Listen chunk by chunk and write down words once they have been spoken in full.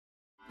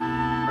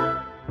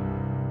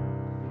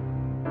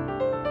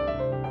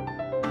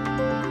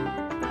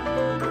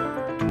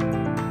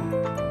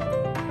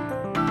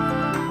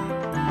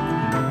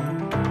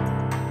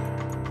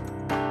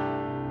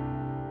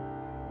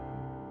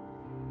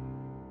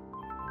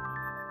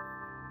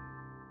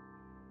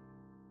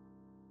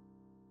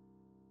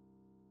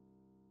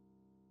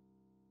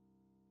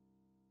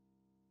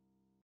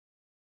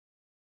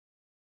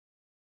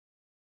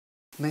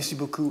Merci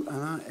beaucoup,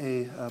 Alain,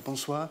 et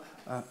bonsoir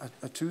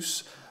à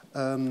tous.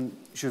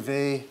 Je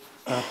vais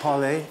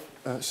parler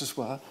ce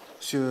soir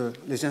sur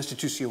les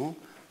institutions,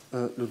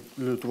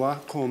 le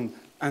droit comme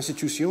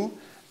institution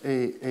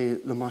et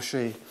le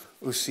marché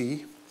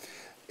aussi.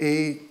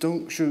 Et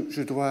donc,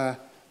 je dois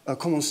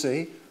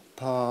commencer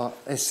par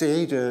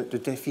essayer de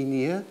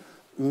définir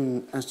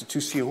une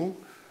institution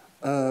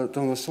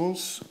dans le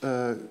sens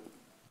que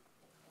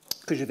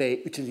je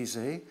vais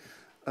utiliser.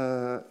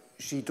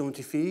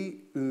 J'identifie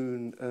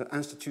une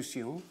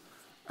institution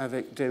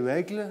avec des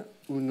règles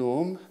ou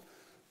normes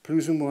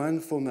plus ou moins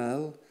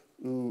formelles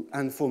ou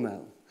informelles,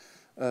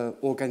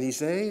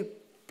 organisées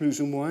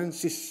plus ou moins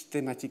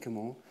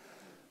systématiquement,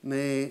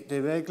 mais des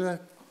règles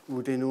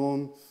ou des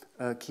normes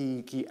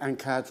qui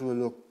encadrent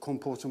le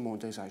comportement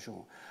des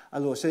agents.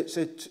 Alors,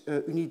 c'est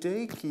une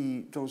idée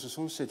qui, dans ce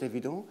sens, c'est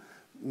évident,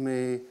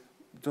 mais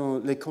dans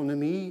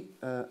l'économie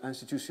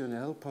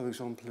institutionnelle, par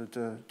exemple,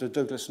 de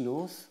Douglas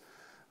North,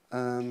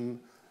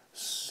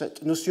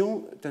 cette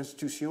notion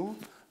d'institution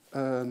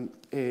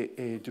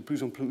est de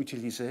plus en plus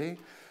utilisée.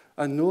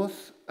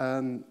 North,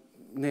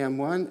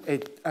 néanmoins,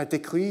 a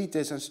décrit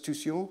des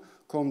institutions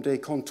comme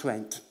des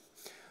contraintes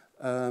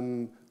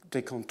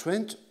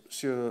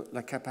sur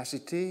la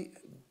capacité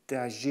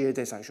d'agir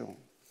des agents.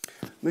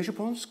 Mais je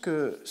pense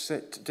que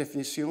cette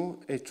définition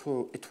est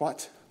trop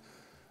étroite.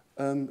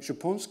 Je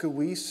pense que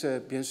oui,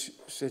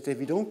 c'est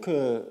évident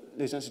que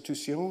les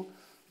institutions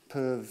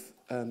peuvent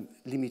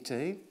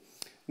limiter,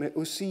 mais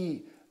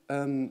aussi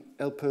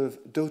elles peuvent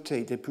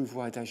doter des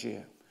pouvoirs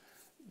d'agir,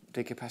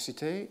 des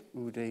capacités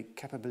ou des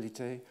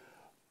capacités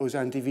aux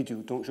individus.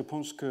 Donc je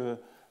pense que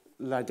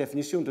la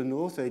définition de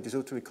North et des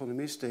autres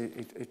économistes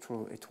est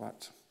trop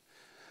étroite.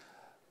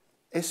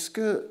 Est-ce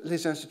que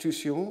les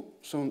institutions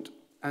sont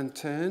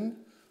internes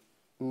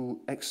ou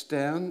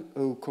externes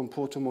au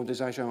comportement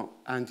des agents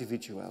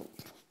individuels?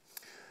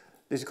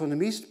 Les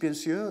économistes, bien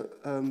sûr,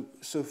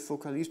 se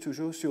focalisent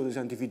toujours sur les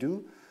individus.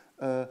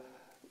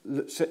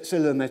 C'est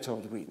leur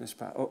méthode, oui, n'est-ce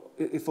pas?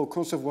 Il faut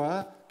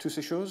concevoir toutes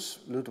ces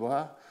choses, le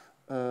droit,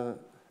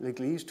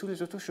 l'Église, toutes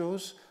les autres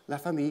choses, la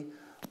famille,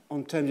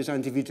 en termes des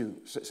individus.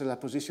 C'est la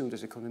position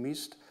des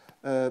économistes.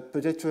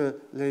 Peut-être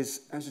les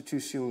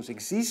institutions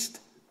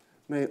existent,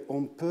 mais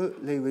on peut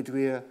les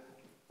réduire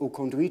aux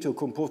conduites, au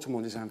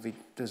comportement des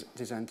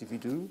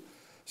individus.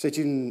 C'est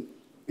une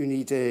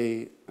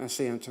idée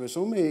assez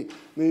intéressante,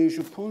 mais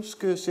je pense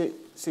que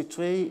c'est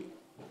très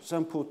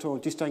important de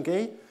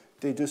distinguer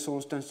des deux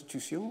sens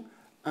d'institution.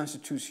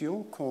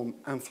 Institution comme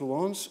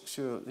influence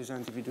sur les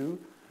individus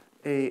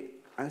et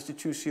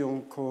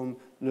institution comme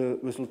le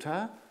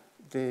résultat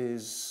des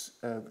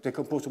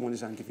comportements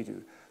des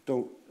individus.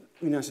 Donc,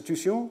 une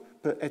institution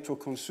peut être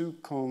conçue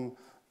comme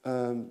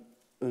un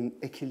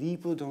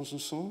équilibre dans un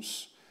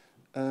sens.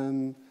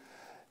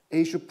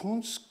 Et je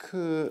pense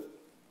que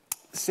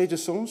ces deux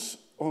sens,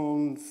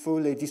 il faut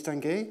les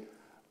distinguer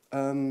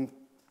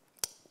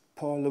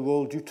par le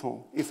rôle du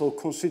temps. Il faut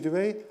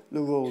considérer le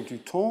rôle du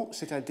temps,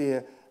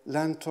 c'est-à-dire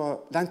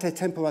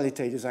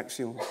l'intertemporalité des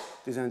actions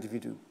des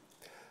individus.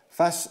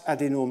 Face à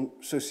des normes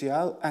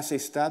sociales assez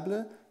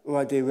stables ou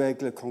à des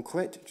règles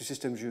concrètes du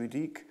système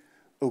juridique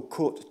au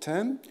court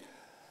terme,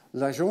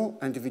 l'agent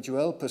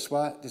individuel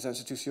perçoit des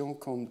institutions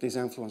comme des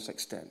influences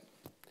externes.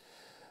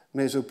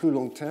 Mais au plus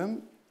long terme,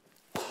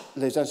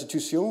 les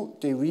institutions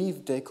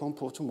dérivent des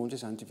comportements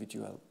des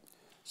individuels,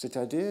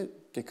 c'est-à-dire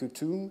des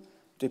coutumes,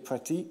 des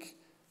pratiques,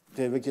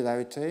 des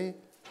régularités,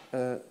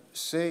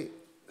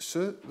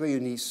 se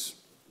réunissent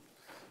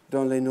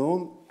dans les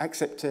normes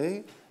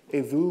acceptées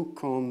et vues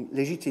comme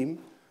légitimes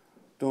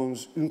dans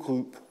un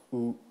groupe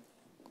ou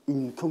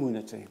une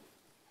communauté.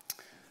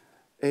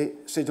 Et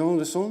c'est dans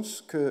le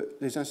sens que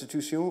les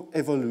institutions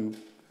évoluent.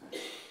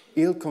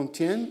 Ils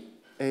contiennent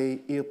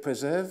et ils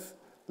préservent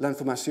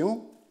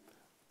l'information,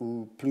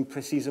 ou plus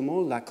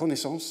précisément la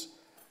connaissance,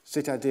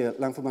 c'est-à-dire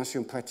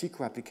l'information pratique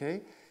ou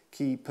appliquée,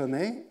 qui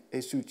permet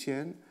et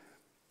soutient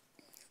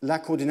la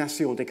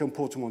coordination des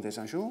comportements des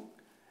agents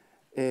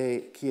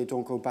et qui est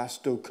donc aux bases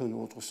d'aucun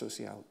ordre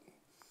social.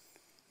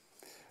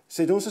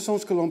 C'est dans ce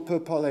sens que l'on peut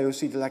parler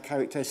aussi de la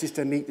caractère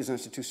systémique des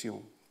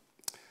institutions.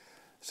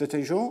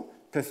 Certains gens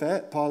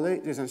préfèrent parler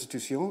des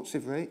institutions, c'est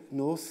vrai,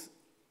 North,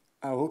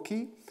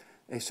 Aoki,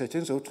 et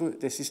certains autres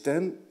des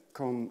systèmes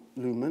comme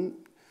l'humain.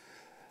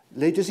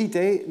 Les deux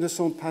idées ne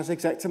sont pas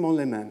exactement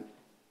les mêmes.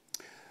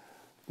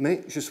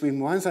 Mais je suis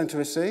moins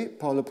intéressé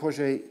par le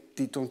projet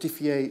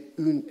d'identifier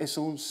une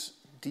essence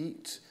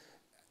dite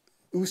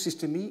ou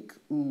systémique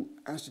ou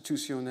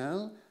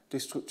institutionnelle des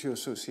structures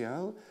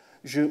sociales.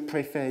 Je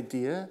préfère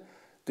dire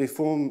des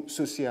formes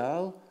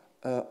sociales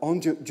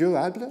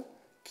durables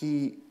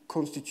qui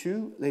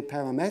constituent les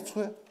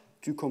paramètres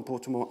du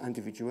comportement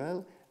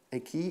individuel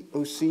et qui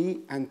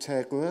aussi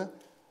intègrent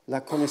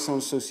la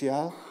connaissance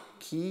sociale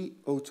qui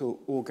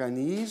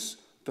auto-organise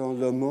dans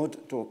leur mode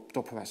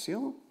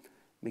d'opération,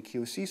 mais qui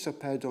aussi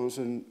s'opèrent dans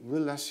une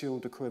relation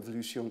de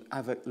coévolution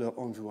avec leur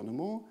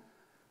environnement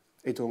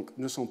et donc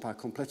ne sont pas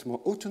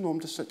complètement autonomes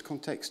de ce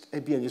contexte et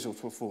bien des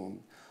autres formes.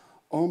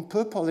 On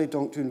peut parler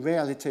donc d'une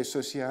réalité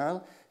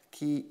sociale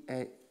qui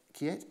est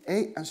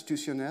et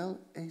institutionnelle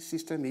et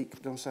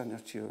systémique dans sa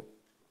nature.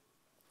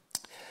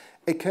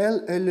 Et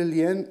quel est le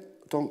lien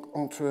donc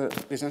entre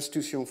les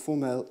institutions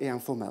formelles et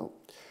informelles?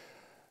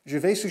 Je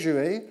vais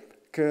suggérer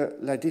que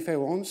la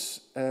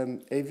différence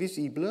est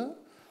visible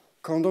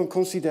quand on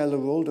considère le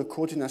rôle de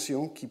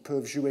coordination qui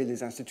peuvent jouer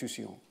les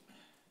institutions.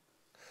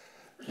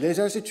 Les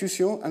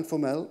institutions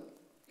informelles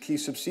qui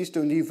subsistent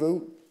au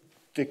niveau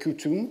des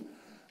coutumes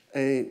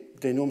et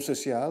des normes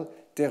sociales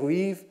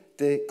dérivent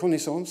des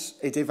connaissances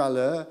et des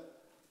valeurs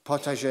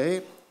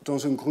partagées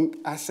dans un groupe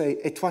assez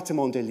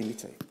étroitement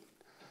délimité.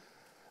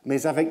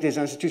 Mais avec des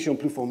institutions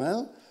plus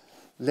formelles,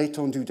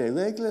 l'étendue des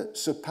règles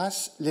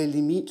surpasse les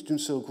limites d'un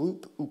seul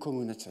groupe ou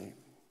communauté.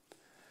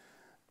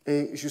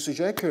 Et je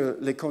suggère que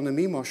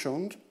l'économie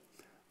marchande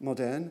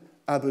moderne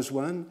a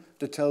besoin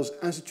de telles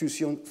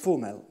institutions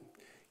formelles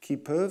qui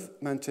peuvent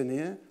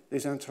maintenir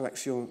les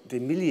interactions des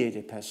milliers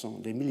de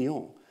personnes, des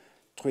millions,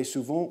 très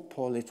souvent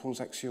pour les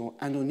transactions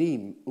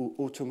anonymes ou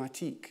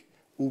automatiques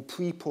ou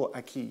pris pour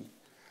acquis.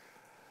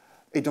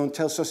 Et dans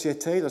telle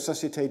société, la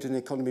société d'une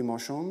économie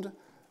marchande,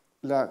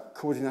 la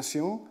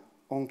coordination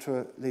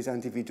entre les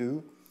individus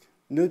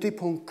ne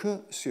dépend que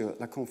sur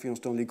la confiance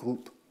dans les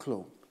groupes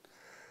clos.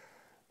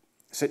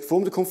 Cette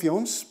forme de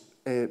confiance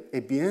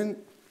est bien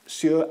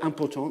sûr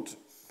importante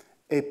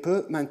et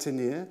peut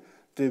maintenir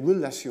des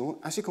relations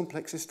assez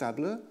complexes et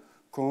stables,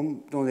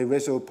 comme dans les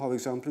réseaux, par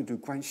exemple, du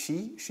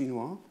Guanxi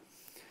chinois.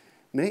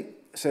 Mais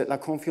c'est la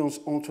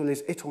confiance entre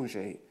les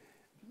étrangers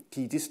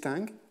qui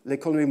distingue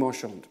l'économie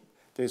marchande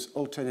des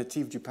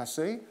alternatives du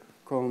passé,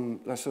 comme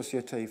la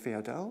société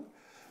féodale,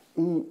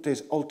 ou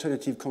des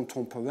alternatives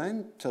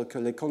contemporaines, telles que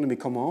l'économie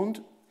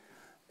commande,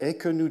 et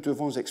que nous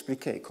devons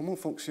expliquer comment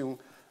fonctionne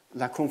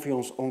la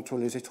confiance entre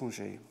les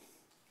étrangers.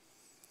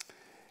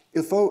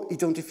 Il faut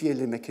identifier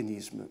les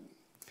mécanismes.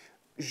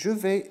 Je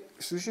vais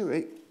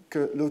suggérer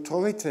que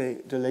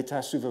l'autorité de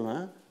l'État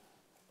souverain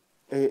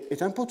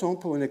est importante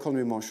pour une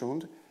économie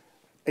marchande,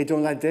 et dans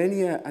la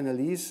dernière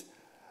analyse,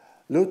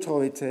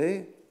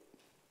 l'autorité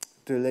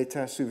de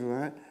l'État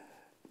souverain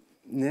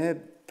n'est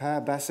pas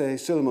basée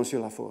seulement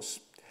sur la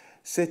force.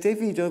 C'est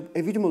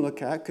évidemment le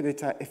cas que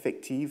l'État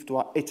effectif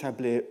doit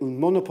établir un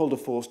monopole de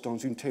force dans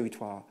un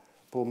territoire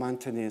pour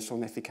maintenir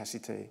son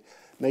efficacité.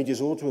 Mais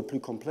des ordres plus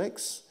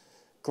complexes,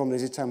 comme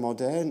les États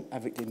modernes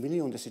avec des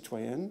millions de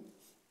citoyens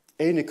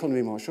et une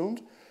économie marchande,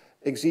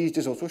 exigent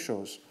des autres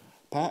choses.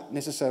 Pas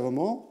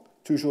nécessairement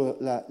toujours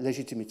la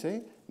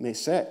légitimité, mais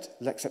certes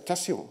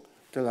l'acceptation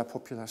de la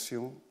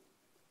population.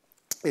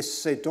 Et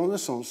c'est dans le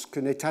sens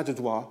qu'un État de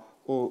droit,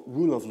 ou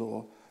rule of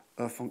law,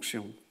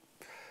 fonctionne.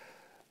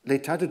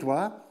 L'état de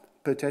droit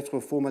peut être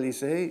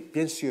formalisé,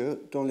 bien sûr,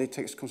 dans les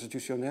textes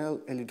constitutionnels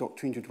et les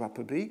doctrines du droit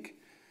public,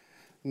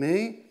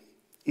 mais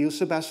il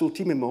se base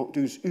ultimement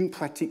sur une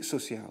pratique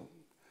sociale,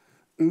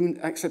 une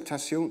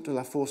acceptation de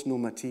la force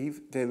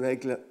normative des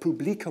règles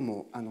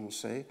publiquement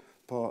annoncées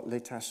par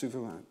l'État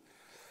souverain.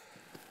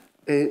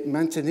 Et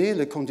maintenir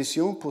les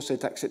conditions pour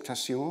cette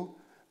acceptation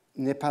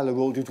n'est pas le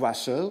rôle du droit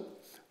seul.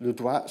 Le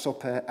droit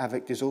s'opère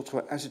avec des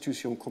autres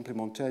institutions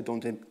complémentaires dans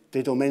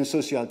des domaines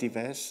sociaux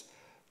divers,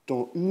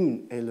 dont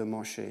une est le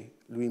marché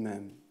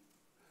lui-même.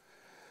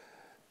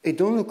 Et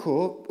dans le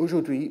cours,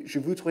 aujourd'hui, je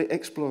voudrais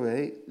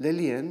explorer les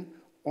liens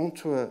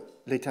entre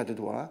l'état de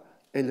droit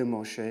et le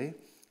marché,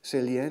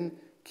 ces liens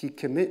qui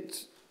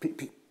permettent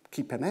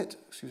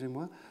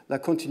la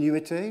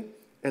continuité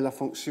et la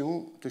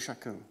fonction de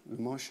chacun, le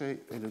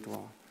marché et le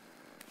droit.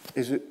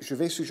 Et je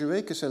vais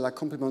suggérer que c'est la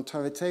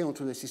complémentarité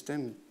entre les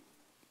systèmes,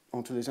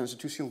 entre les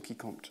institutions qui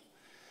compte.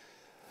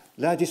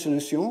 La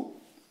dissolution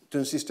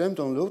d'un système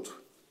dans l'autre,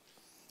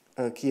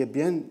 qui est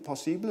bien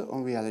possible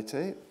en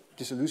réalité,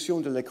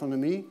 dissolution de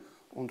l'économie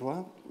en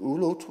droit ou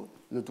l'autre,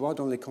 le droit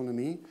dans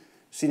l'économie,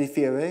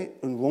 signifierait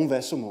un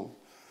renversement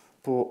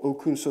pour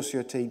aucune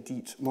société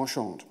dite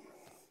marchande.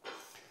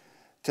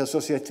 Telle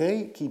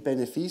société qui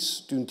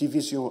bénéficie d'une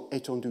division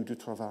étendue du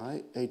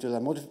travail et de la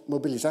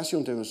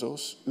mobilisation des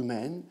ressources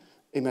humaines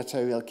et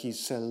matérielles qui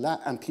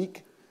celle-là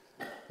implique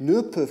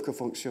ne peuvent que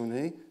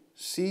fonctionner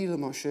si le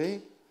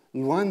marché,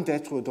 loin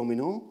d'être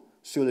dominant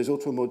sur les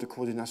autres modes de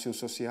coordination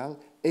sociale,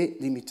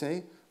 est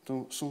limité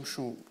dans son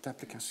champ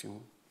d'application.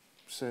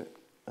 C'est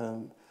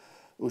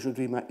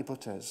aujourd'hui ma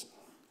hypothèse.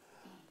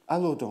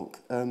 Alors donc,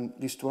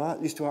 l'histoire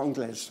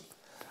anglaise.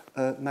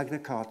 Magna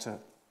Carta,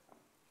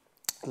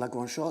 la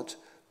grande charte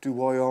du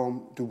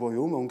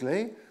royaume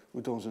anglais,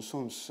 ou dans un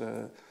sens,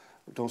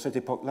 dans cette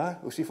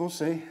époque-là, aussi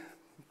français,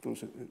 dans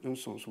un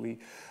sens, oui,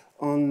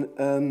 en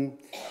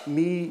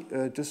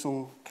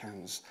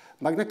 1215.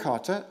 Magna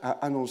Carta a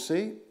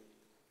annoncé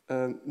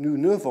nous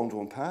ne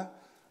vendrons pas,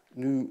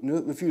 nous ne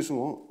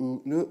refuserons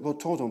ou ne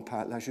retardons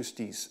pas la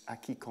justice à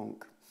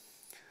quiconque.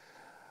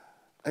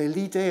 Et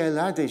l'idée est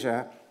là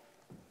déjà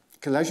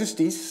que la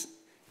justice,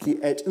 qui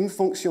est une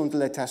fonction de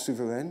l'État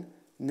souverain,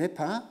 n'est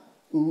pas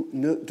ou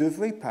ne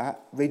devrait pas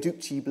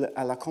réductible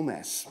à la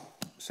commerce.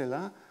 C'est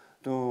là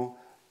dans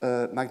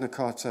Magna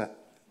Carta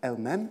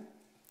elle-même.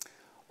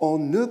 On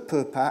ne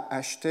peut pas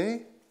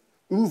acheter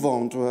ou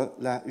vendre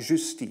la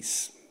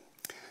justice.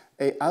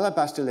 Et à la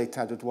base de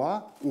l'état de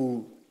droit,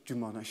 ou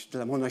de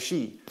la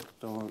monarchie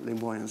dans les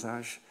moyens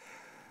âges,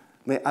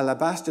 mais à la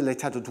base de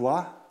l'état de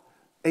droit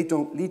est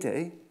donc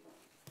l'idée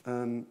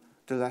de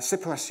la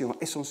séparation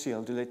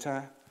essentielle de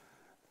l'État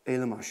et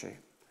le marché.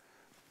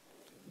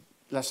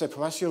 La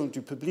séparation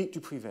du public du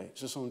privé,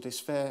 ce sont des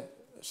sphères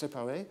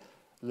séparées.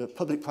 Le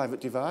public-private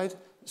divide,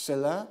 c'est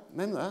là,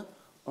 même là,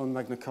 en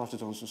Magna Carta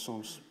dans ce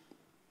sens.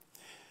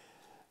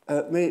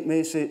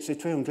 Mais c'est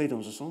très anglais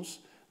dans ce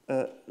sens.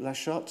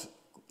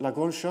 La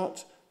grande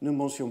charte ne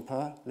mentionne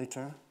pas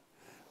l'État,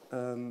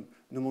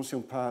 ne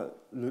mentionne pas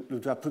le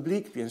droit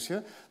public, bien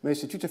sûr, mais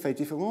c'est tout à fait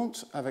différent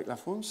avec la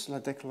France, la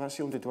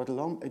Déclaration des droits de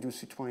l'homme et du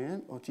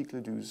citoyen,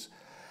 article 12.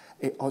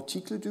 Et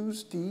article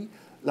 12 dit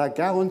 « La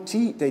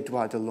garantie des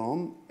droits de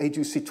l'homme et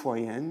du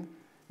citoyen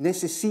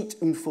nécessite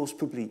une force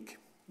publique. »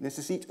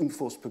 Nécessite une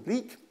force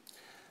publique,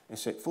 et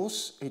cette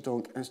force est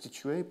donc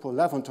instituée pour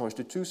l'avantage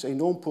de tous et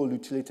non pour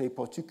l'utilité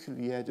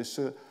particulière de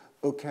ceux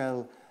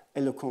auxquels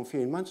elle est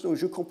confiée. Maintenant,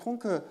 je comprends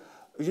que,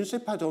 je ne sais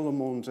pas dans le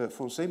monde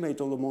français, mais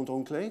dans le monde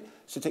anglais,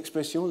 cette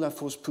expression, la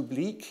force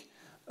publique,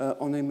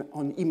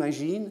 on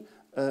imagine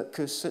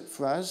que cette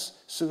phrase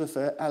se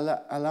réfère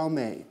à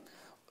l'armée.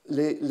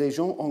 Les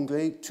gens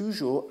anglais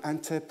toujours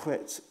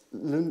interprètent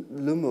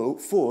le mot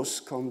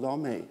force comme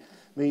l'armée.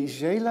 Mais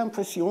j'ai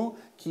l'impression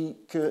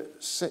que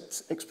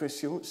cette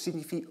expression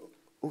signifie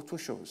autre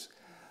chose.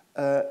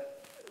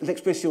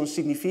 L'expression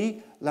signifie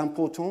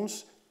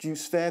l'importance du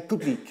sphère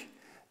publique.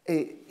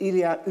 Et il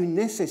y a une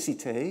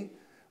nécessité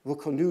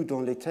reconnue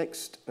dans les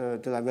textes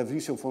de la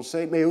Révolution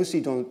française, mais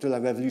aussi de la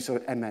Révolution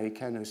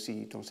américaine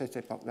aussi, dans cette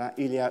époque-là.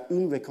 Il y a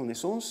une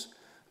reconnaissance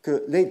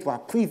que les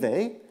droits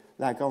privés,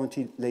 la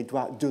garantie des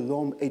droits de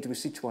l'homme et du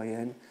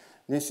citoyen,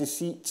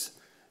 nécessitent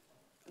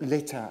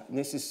l'État,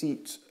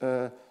 nécessitent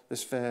la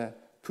sphère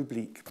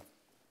publique.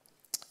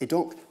 Et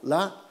donc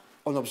là,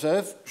 on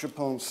observe, je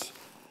pense,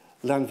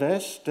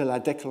 l'inverse de la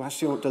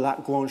déclaration de la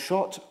grande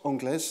charte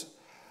anglaise,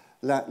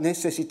 la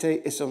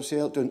nécessité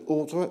essentielle d'un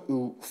ordre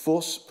ou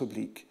force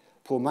publique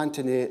pour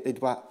maintenir les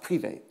droits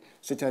privés,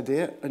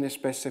 c'est-à-dire une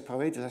espèce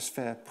séparée de la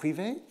sphère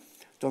privée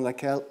dans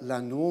laquelle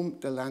la norme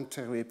de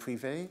l'intérêt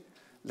privé,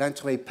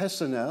 l'intérêt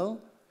personnel,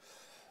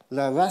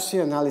 la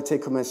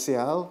rationalité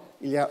commerciale,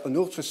 il y a une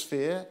autre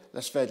sphère,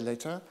 la sphère de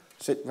l'État,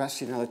 cette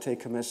rationalité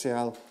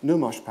commerciale ne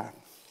marche pas.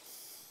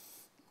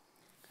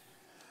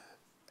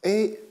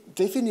 Et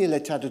définir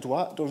l'état de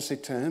droit dans ces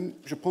termes,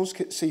 je pense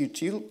que c'est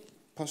utile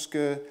parce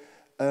que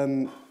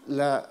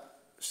la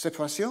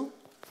séparation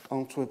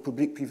entre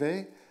public et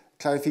privé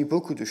clarifie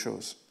beaucoup de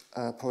choses.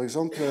 Par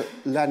exemple,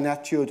 la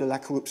nature de la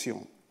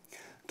corruption.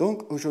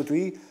 Donc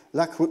aujourd'hui,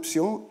 la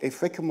corruption est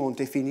fréquemment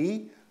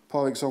définie,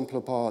 par exemple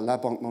par la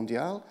Banque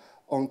mondiale,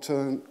 en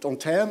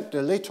termes de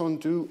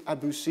l'étendue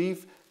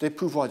abusive des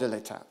pouvoirs de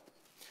l'État.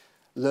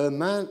 Le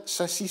main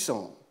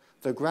saisissant,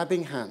 the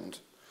grabbing hand,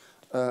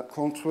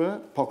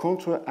 par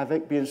contre,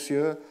 avec bien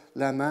sûr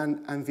la main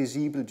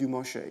invisible du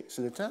marché.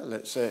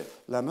 C'est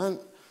la main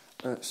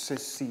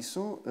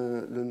saisissant,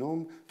 le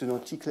nom d'un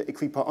article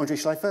écrit par André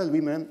Schleifer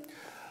lui-même,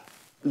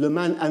 le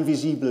main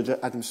invisible de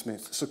Adam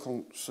Smith,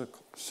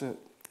 cette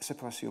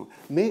séparation.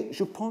 Mais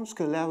je pense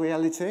que la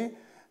réalité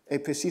est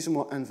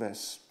précisément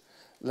inverse.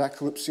 La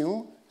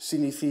corruption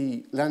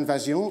signifie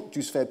l'invasion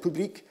du sphère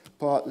public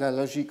par la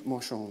logique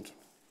marchande.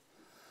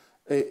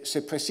 Et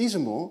c'est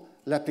précisément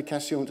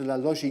l'application de la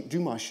logique du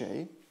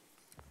marché,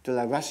 de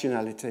la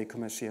rationalité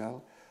commerciale,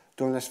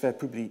 dans la sphère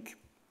publique.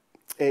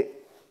 Et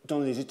dans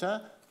les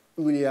États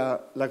où il y a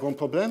le grand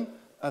problème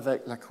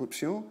avec la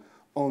corruption,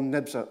 on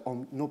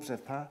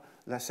n'observe pas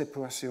la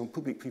séparation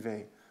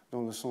publique-privée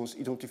dans le sens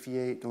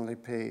identifié dans les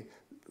pays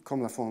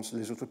comme la France et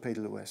les autres pays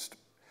de l'Ouest.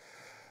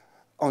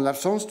 En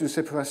l'absence de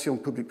séparation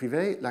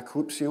publique-privée, la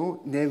corruption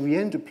n'est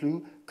rien de plus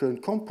qu'un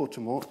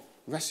comportement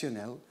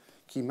rationnel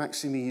qui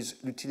maximise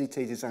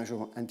l'utilité des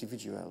agents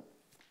individuels.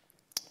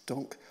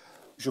 Donc,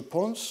 je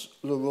pense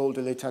que le rôle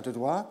de l'État de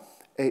droit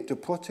est de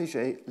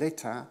protéger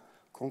l'État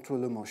contre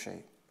le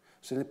marché.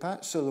 Ce n'est pas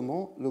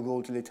seulement le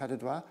rôle de l'État de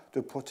droit de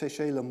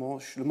protéger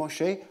le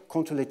marché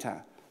contre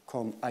l'État,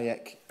 comme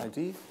Hayek a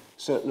dit,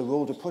 c'est le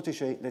rôle de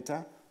protéger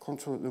l'État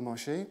contre le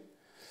marché.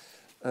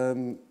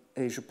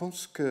 Et je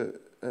pense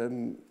que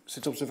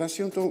cette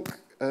observation donc,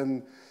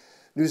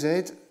 nous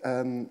aide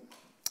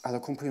à la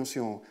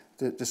compréhension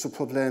de ce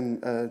problème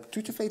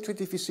tout à fait très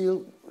difficile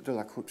de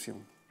la corruption.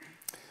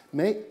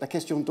 Mais la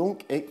question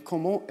donc est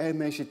comment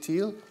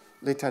émerge-t-il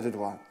l'état de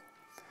droit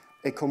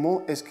et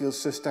comment est-ce qu'il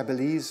se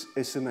stabilise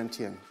et se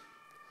maintient?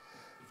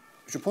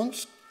 Je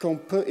pense qu'on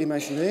peut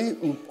imaginer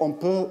ou on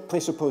peut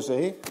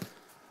présupposer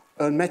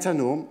un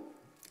métanorme,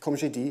 comme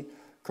j'ai dit,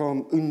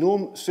 comme une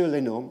norme sur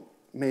les normes,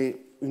 mais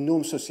une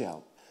norme sociale.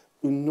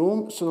 Une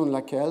norme selon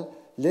laquelle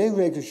les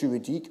règles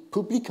juridiques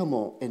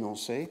publiquement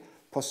énoncées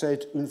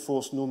possèdent une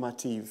force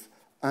normative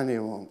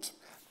inhérente.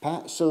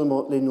 Pas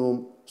seulement les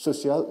normes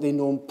sociales, les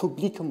normes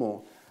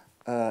publiquement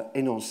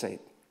énoncées.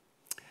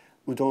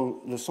 Ou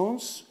dans le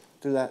sens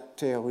de la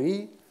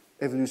théorie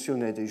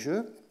évolutionnaire des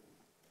jeux,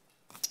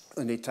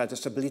 un état de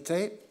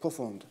stabilité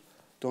profonde.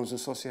 Dans une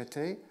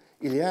société,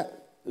 il y a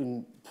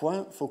un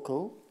point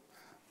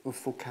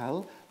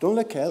focal dans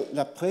lequel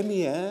la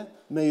première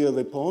meilleure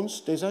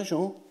réponse des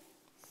agents,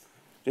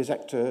 des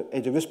acteurs,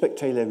 est de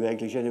respecter les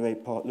règles générées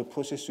par le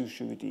processus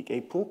juridique.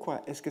 Et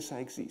pourquoi est-ce que ça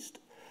existe?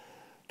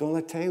 Dans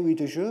la théorie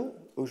du jeu,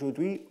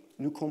 aujourd'hui,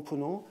 nous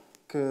comprenons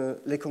que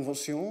les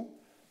conventions,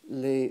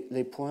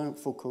 les points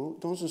focaux,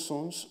 dans un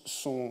sens,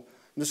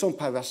 ne sont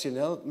pas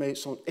rationnels, mais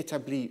sont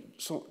établis,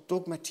 sont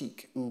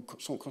dogmatiques ou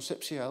sont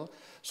conceptuels,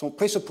 sont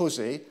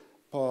présupposés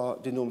par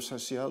des normes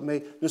sociales,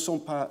 mais ne sont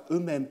pas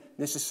eux-mêmes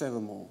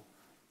nécessairement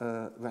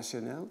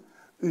rationnels.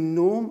 Une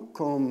norme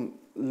comme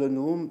la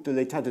norme de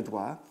l'état de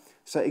droit,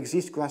 ça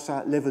existe grâce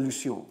à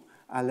l'évolution,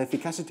 à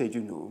l'efficacité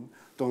d'une norme,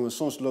 dans le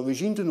sens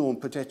l'origine d'une norme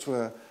peut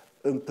être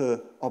un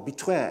peu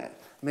arbitraire,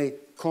 mais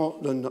quand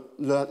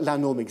la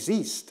norme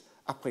existe,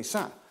 après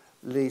ça,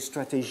 les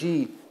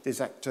stratégies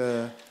des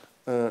acteurs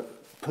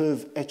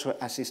peuvent être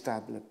assez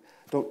stables.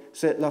 Donc,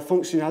 c'est la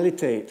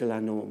fonctionnalité de la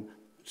norme,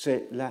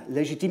 c'est la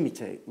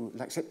légitimité ou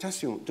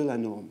l'acceptation de la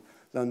norme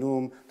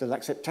de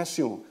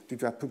l'acceptation du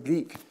droit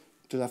public,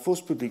 de la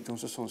force publique dans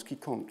ce sens qui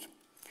compte.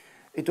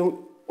 Et donc,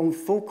 il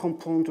faut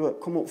comprendre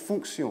comment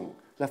fonctionne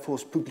la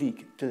force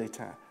publique de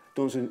l'État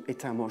dans un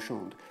État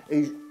marchand.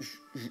 Et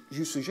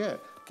je suggère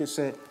que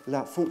c'est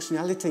la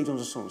fonctionnalité dans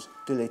ce sens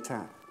de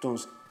l'État dans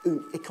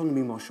une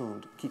économie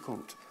marchande qui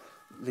compte.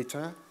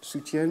 L'État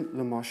soutient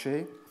le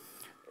marché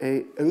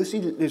et aussi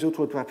les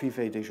autres droits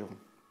privés des gens.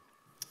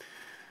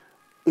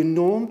 Une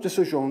norme de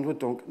ce genre,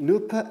 donc, ne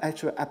peut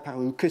être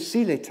apparue que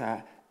si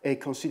l'État est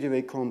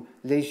considéré comme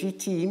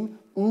légitime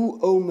ou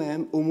au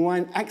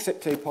moins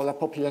accepté par la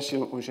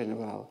population en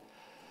général.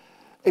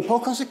 Et par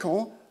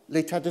conséquent,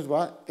 l'État de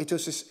droit est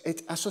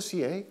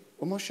associé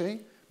au marché,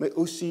 mais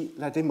aussi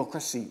à la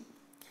démocratie,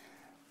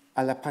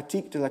 à la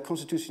pratique de la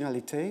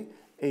constitutionnalité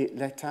et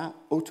l'État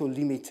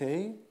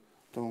autolimité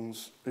dans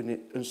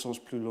un sens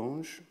plus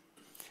large.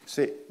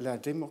 C'est la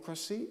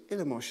démocratie et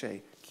le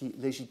marché qui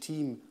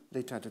légitiment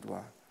l'État de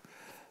droit.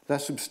 La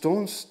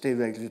substance des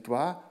règles de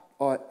droit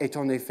est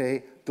en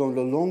effet, dans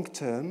le long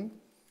terme,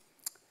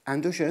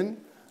 endogène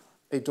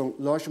et donc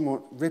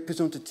largement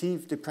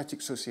représentative des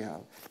pratiques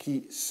sociales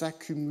qui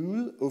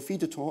s'accumulent au fil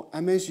du temps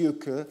à mesure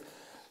que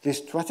les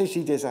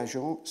stratégies des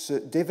agents se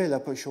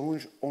développent et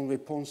changent en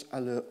réponse à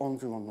leur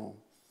environnement.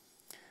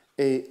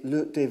 Et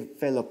le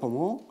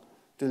développement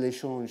de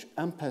l'échange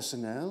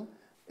impersonnel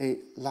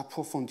et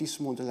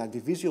l'approfondissement de la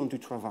division du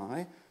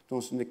travail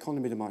dans une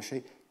économie de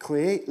marché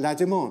créent la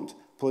demande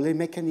pour les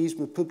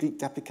mécanismes publics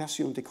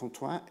d'application des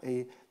contrats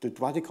et de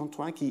droit des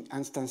contrats qui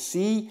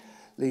instancient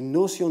les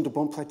notions de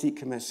bonne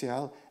pratique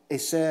commerciale et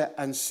servent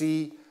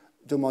ainsi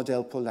de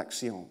modèle pour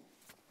l'action.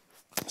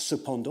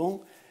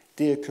 Cependant,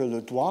 dire que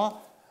le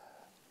droit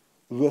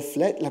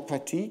reflète la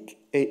pratique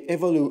et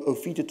évolue au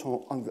fil du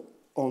temps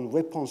en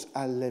réponse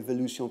à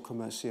l'évolution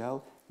commerciale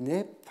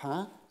n'est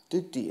pas de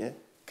dire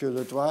que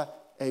le droit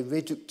est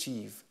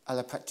réductif à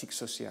la pratique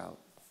sociale.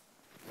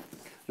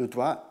 Le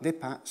droit n'est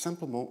pas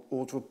simplement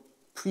ordre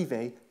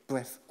privé,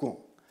 bref, grand.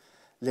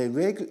 Les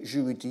règles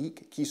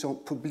juridiques qui sont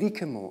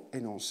publiquement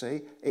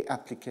énoncées et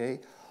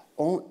appliquées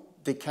ont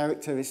des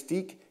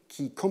caractéristiques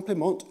qui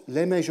complémentent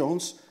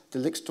l'émergence de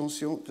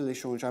l'extension de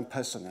l'échange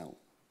impersonnel.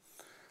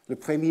 Le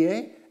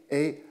premier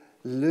est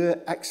leur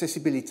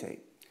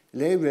accessibilité.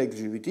 Les règles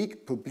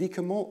juridiques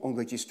publiquement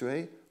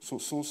enregistrées sont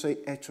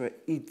censées être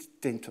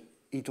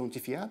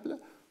identifiables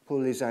pour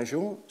les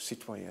agents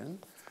citoyens,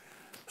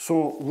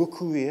 sans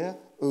recourir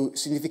aux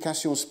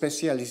significations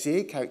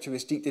spécialisées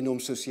caractéristiques des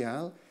normes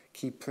sociales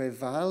qui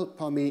prévalent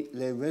parmi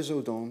les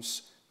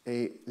résidences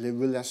et les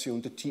relations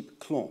de type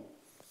clan.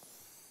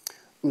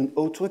 Une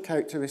autre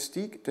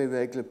caractéristique des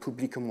règles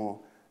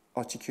publiquement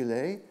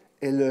articulées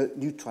est leur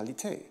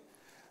neutralité.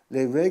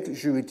 Les règles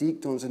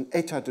juridiques dans un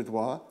état de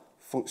droit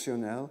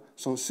fonctionnel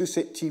sont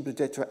susceptibles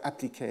d'être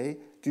appliquées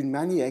d'une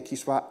manière qui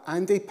soit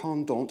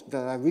indépendante de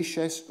la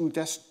richesse ou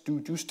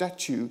du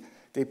statut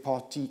des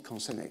parties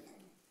concernées.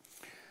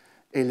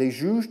 Et les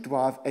juges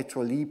doivent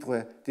être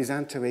libres des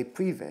intérêts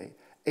privés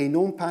et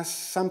non pas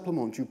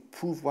simplement du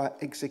pouvoir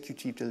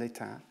exécutif de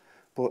l'État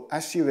pour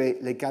assurer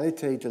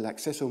l'égalité de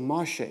l'accès au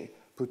marché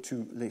pour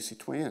tous les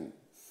citoyens.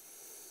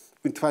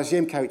 Une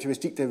troisième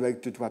caractéristique des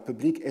règles de droit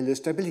public est leur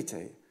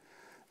stabilité.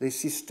 Les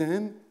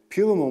systèmes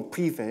purement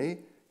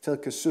privés, tels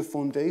que ceux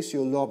fondés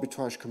sur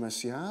l'arbitrage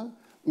commercial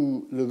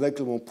ou le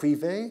règlement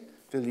privé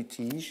de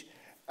litige,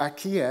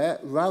 acquièrent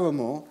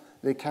rarement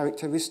les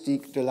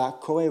caractéristiques de la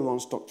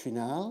cohérence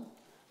doctrinale,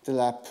 de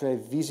la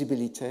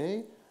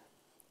prévisibilité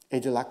et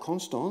de la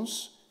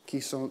constance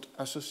qui sont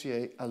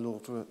associées à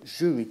l'ordre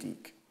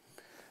juridique.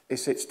 Et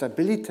cette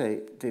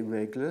stabilité des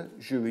règles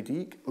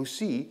juridiques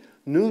aussi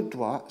ne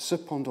doit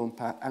cependant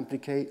pas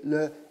impliquer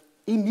leur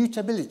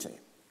immutabilité.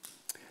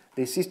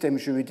 Les systèmes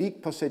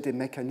juridiques possèdent des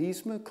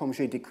mécanismes, comme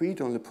j'ai décrit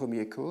dans le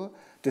premier cours,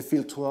 de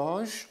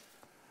filtrage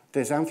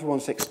des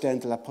influences externes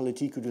de la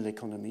politique ou de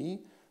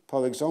l'économie,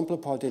 par exemple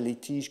par des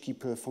litiges qui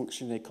peuvent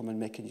fonctionner comme un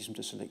mécanisme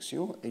de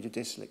sélection et de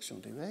désélection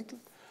des règles,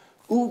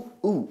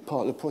 ou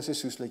par le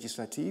processus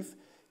législatif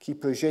qui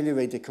peut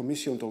générer des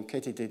commissions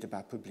d'enquête et des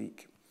débats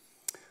publics.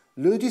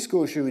 Le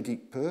discours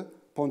juridique peut,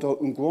 pendant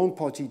une grande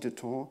partie du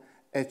temps,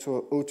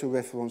 être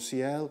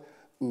autoréférentiel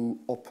ou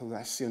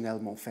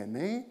opérationnellement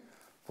fermé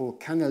pour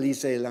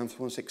canaliser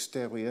l'influence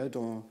extérieure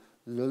dans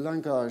le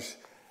langage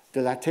de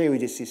la théorie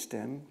des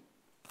systèmes,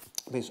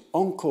 mais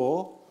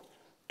encore,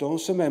 dans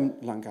ce même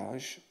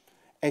langage,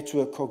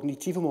 être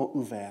cognitivement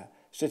ouvert,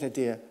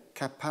 c'est-à-dire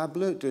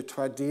capable de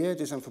traduire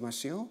des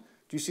informations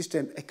du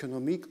système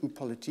économique ou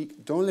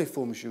politique dans les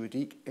formes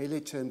juridiques et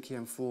les termes qui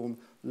informent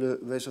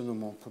le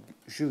raisonnement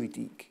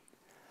juridique.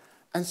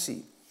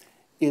 Ainsi,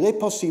 il est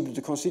possible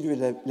de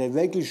considérer les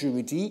règles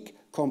juridiques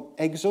comme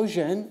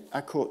exogènes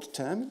à court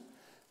terme,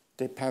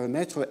 des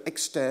paramètres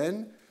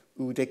externes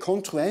ou des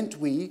contraintes,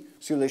 oui,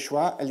 sur les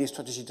choix et les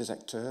stratégies des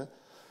acteurs,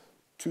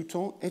 tout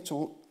en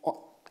étant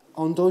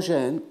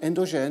endogènes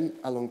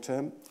à long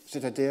terme,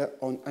 c'est-à-dire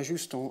en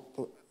ajustant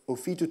au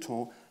fil du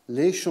temps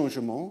les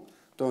changements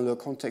dans le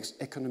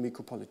contexte économique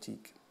ou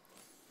politique.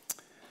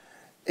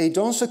 Et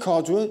dans ce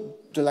cadre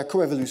de la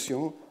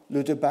coévolution,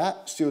 le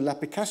débat sur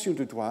l'application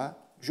du droit,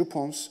 je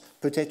pense,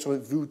 peut être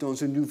vu dans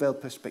une nouvelle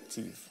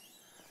perspective.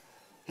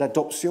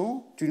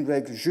 L'adoption d'une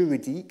règle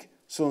juridique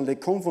selon les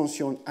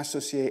conventions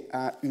associées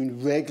à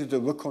une règle de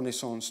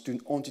reconnaissance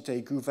d'une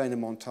entité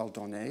gouvernementale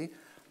donnée,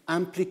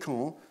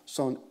 impliquant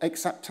son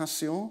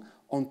acceptation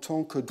en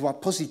tant que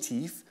droit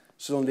positif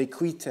selon les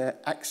critères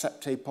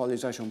acceptés par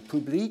les agents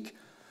publics,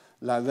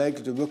 la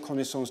règle de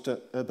reconnaissance de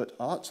Herbert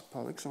Hart,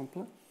 par exemple,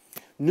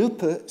 ne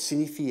peut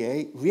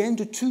signifier rien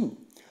du tout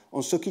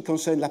en ce qui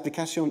concerne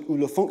l'application ou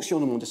le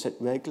fonctionnement de cette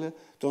règle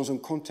dans un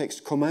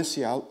contexte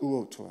commercial ou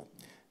autre.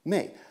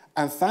 Mais,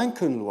 afin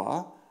qu'une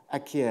loi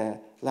acquiert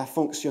la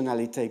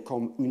fonctionnalité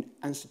comme une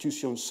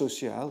institution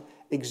sociale,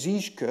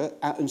 exige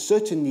qu'à un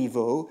certain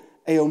niveau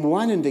et au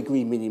moins un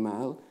degré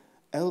minimal,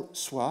 elle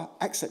soit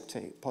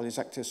acceptée par les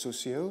acteurs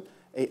sociaux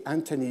et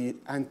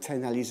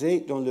internalisée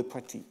dans leur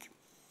pratique.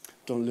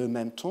 Dans le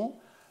même temps,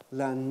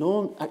 la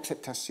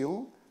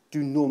non-acceptation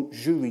d'une norme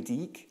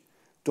juridique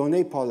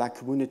donnée par la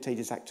communauté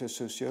des acteurs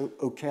sociaux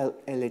auxquels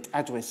elle est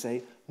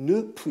adressée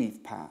ne prive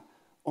pas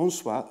en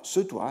soi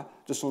ce droit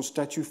de son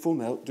statut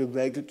formel de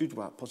règle du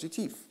droit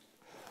positif.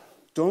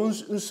 Dans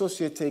une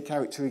société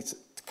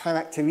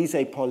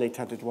caractérisée par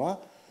l'état de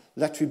droit,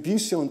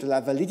 l'attribution de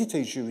la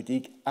validité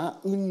juridique à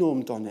une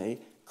norme donnée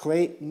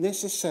crée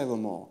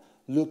nécessairement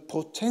le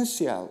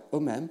potentiel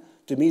même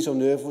de mise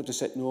en œuvre de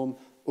cette norme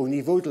au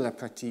niveau de la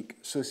pratique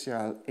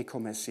sociale et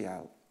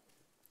commerciale.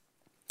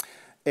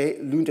 Et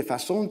l'une des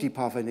façons d'y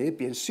parvenir,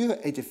 bien sûr,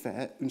 est de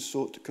faire une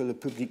sorte que le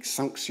public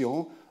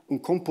sanctionne un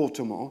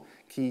comportement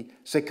qui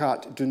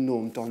s'écarte d'une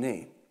norme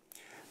donnée.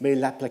 Mais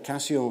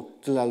l'application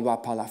de la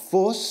loi par la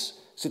force,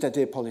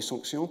 c'est-à-dire par les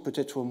sanctions, peut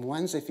être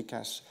moins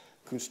efficace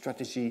qu'une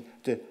stratégie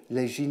de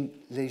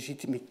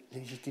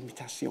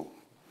légitimation.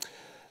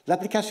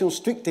 L'application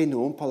stricte des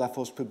normes par la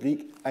force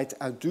publique est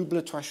à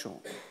double tranchant.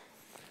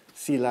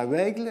 Si la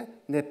règle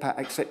n'est pas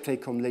acceptée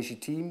comme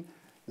légitime,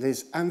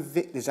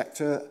 les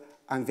acteurs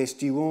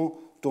investiront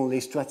dans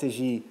les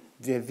stratégies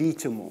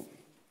d'évitement.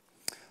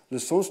 Le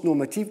sens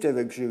normatif des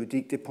règles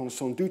juridiques dépend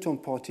sans doute en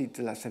partie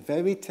de la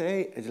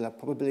sévérité et de la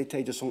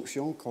probabilité de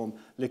sanction, comme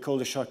l'école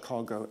de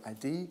Chicago a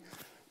dit,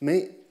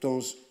 mais dans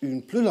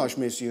une plus large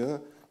mesure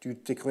du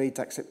degré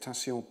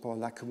d'acceptation par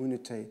la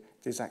communauté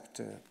des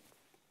acteurs.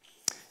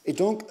 Et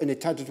donc, un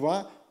état de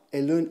droit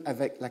est l'un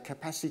avec la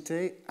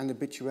capacité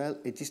inhabituelle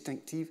et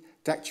distinctive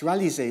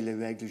d'actualiser les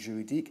règles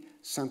juridiques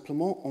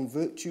simplement en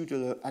vertu de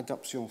leur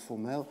adoption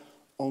formelle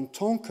en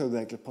tant que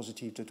règle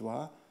positive de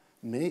droit,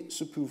 mais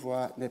ce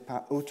pouvoir n'est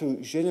pas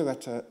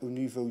autogénérateur au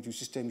niveau du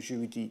système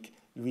juridique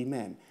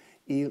lui-même.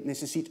 Il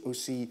nécessite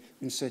aussi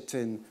un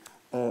certain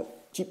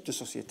type de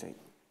société.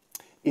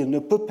 Il ne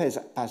peut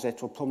pas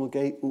être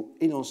promulgué ou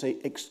énoncé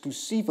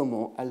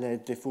exclusivement à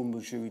l'aide des formules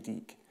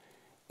juridiques.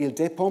 Il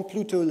dépend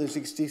plutôt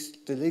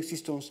de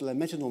l'existence de la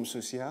métanorme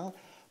sociale,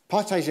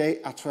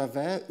 partagée à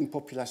travers une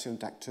population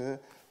d'acteurs,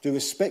 du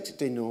respect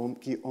des normes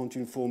qui ont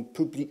une forme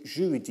publique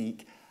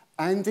juridique,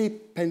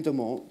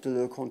 indépendamment de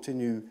leur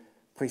contenu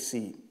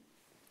précis.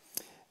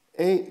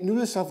 Et nous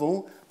le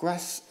savons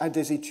grâce à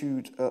des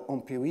études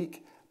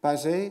empiriques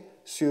basées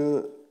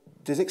sur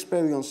des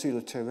expériences sur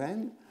le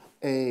terrain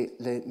et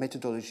les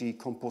méthodologies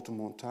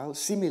comportementales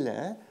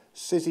similaires.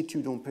 Ces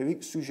études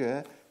empiriques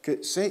suggèrent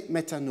que ces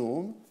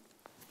métanormes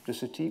de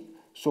ce type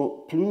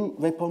sont plus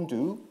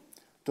répandues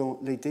dans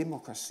les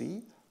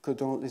démocraties que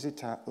dans les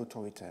États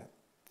autoritaires.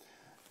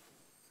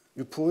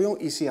 Nous pourrions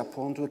ici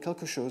apprendre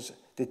quelque chose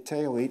des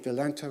théories de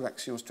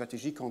l'interaction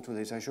stratégique entre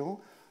les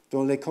agents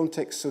dans les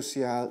contextes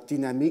sociaux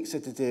dynamiques,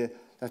 c'est-à-dire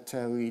la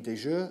théorie des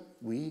jeux,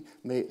 oui,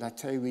 mais la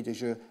théorie des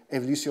jeux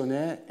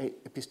évolutionnaires et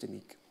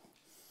épistémiques.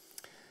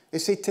 Et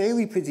ces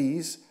théories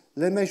prédisent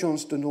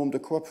l'émergence de normes de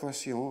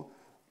coopération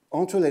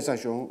entre les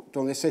agents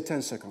dans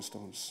certaines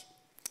circonstances.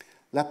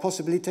 La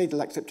possibilité de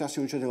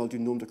l'acceptation générale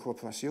d'une norme de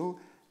coopération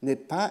n'est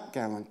pas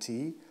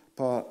garantie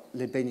par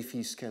les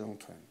bénéfices qu'elle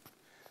entraîne.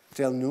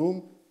 Telles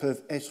normes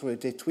peuvent être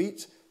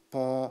détruites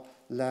par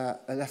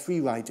la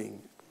free riding,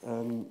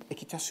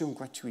 équitation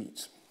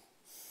gratuite.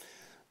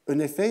 Un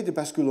effet de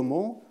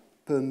basculement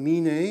peut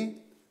miner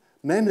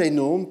même les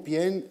normes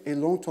bien et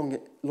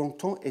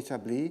longtemps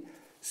établies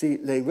si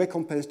les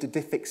récompenses de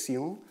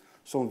défection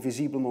sont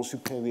visiblement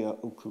supérieures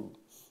au coût.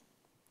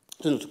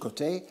 De l'autre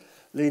côté,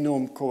 les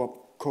normes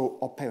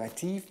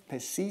coopératives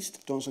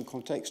persistent dans un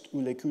contexte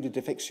où les coûts de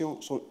défection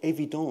sont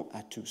évidents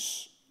à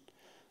tous.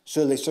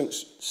 Seules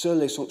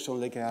les sanctions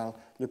légales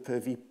ne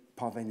peuvent y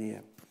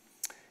parvenir.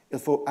 Il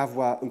faut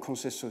avoir un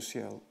conseil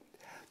social.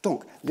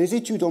 Donc, les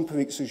études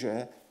empiriques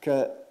suggèrent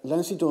que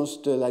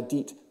l'incidence de la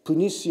dite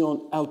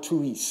punition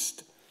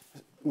altruiste,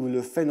 ou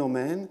le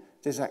phénomène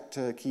des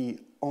acteurs qui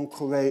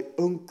encourait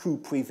un coût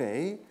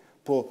privé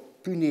pour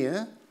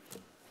punir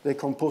les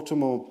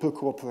comportements peu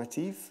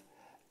coopératifs,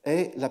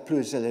 est la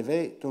plus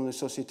élevée dans les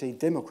sociétés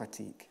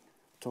démocratiques,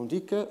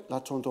 tandis que la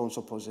tendance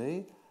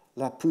opposée,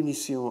 la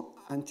punition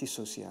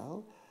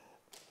antisociale,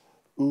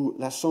 ou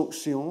la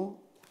sanction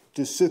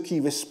de ceux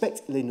qui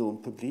respectent les normes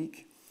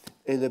publiques,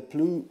 est le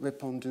plus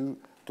répandue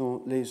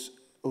dans les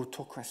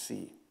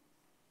autocraties.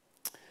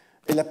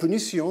 Et la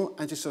punition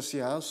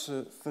antisociale,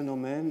 ce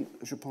phénomène,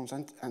 je pense,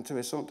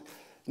 intéressant,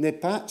 n'est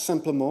pas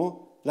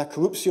simplement la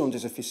corruption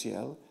des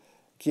officiels,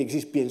 qui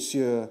existe bien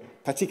sûr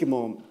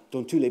pratiquement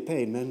dans tous les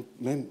pays,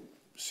 même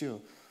sûr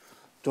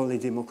dans les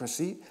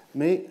démocraties,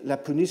 mais la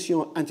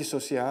punition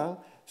antisociale,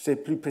 c'est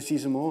plus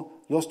précisément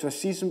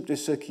l'ostracisme de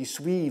ceux qui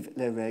suivent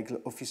les règles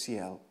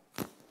officielles.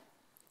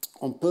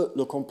 On peut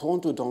le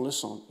comprendre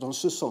dans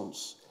ce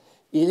sens.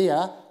 Il y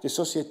a des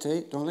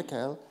sociétés dans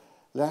lesquelles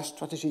la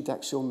stratégie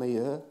d'action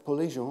meilleure pour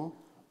les gens,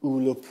 ou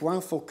le point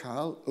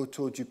focal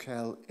autour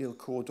duquel ils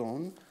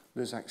coordonnent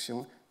leurs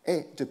actions,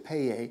 est de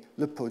payer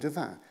le pot de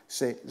vin.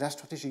 C'est la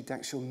stratégie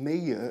d'action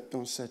meilleure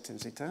dans certains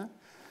États.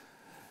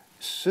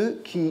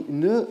 Ceux qui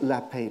ne la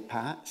payent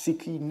pas, ceux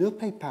qui ne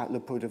payent pas le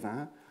pot de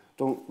vin,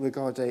 donc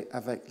regardez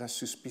avec la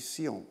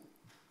suspicion.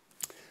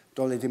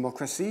 Dans les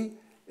démocraties,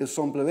 il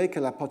semblerait que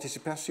la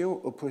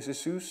participation au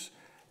processus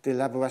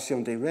d'élaboration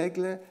des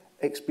règles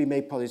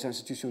exprimées par les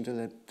institutions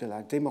de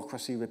la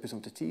démocratie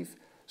représentative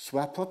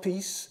soit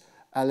propice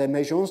à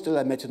l'émergence de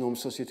la métonome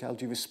sociétale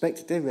du respect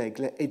des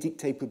règles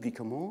édictées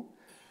publiquement,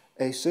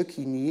 et ce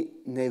qui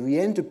n'est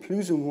rien de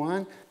plus ou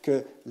moins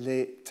que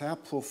l'état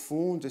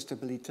profond de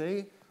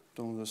stabilité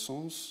dans le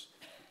sens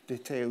des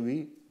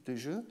théories de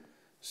jeu.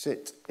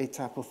 Cet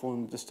état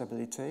profond de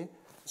stabilité,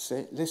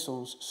 c'est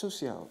l'essence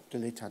sociale de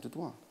l'état de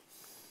droit.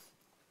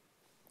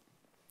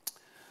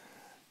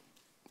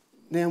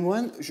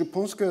 Néanmoins, je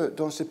pense que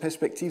dans cette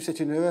perspective, c'est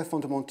une erreur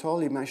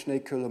fondamentale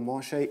d'imaginer que le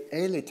marché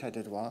et l'état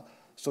de droit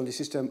sont des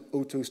systèmes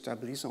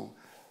auto-stabilisants.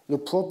 Le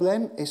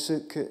problème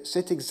est que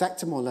c'est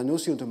exactement la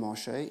notion de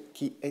marché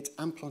qui est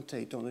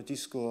implantée dans le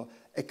discours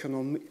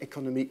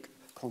économique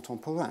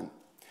contemporain.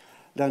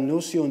 La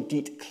notion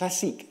dite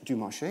classique du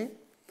marché,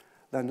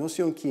 la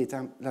notion qui est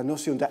la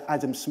notion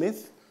d'Adam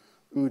Smith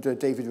ou de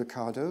David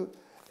Ricardo,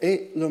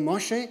 et le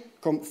marché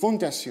comme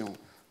fondation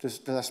de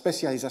la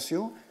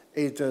spécialisation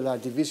et de la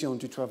division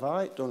du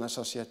travail dans la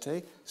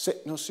société.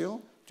 Cette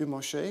notion du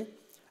marché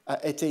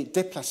a été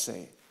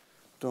déplacée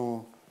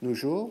dans nos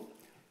jours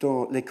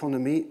dans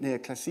l'économie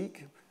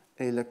néoclassique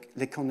et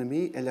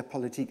l'économie et la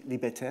politique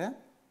libertaire,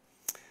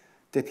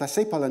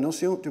 déplacée par la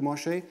notion du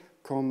marché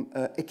comme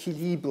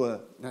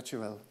équilibre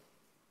naturel.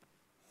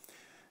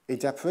 Et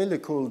d'après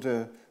l'école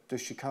de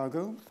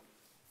Chicago,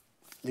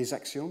 les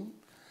actions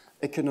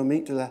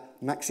économiques de la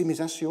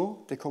maximisation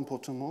des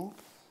comportements,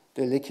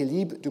 de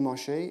l'équilibre du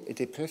marché et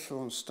des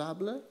préférences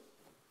stables,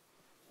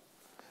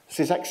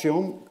 ces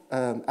actions,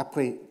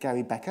 après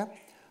Gary Becker,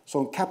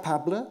 sont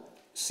capables,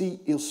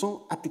 s'ils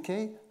sont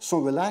appliqués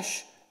sans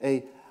relâche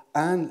et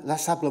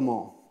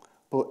inlassablement,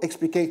 pour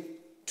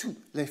expliquer tous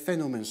les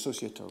phénomènes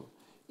sociétaux,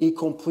 y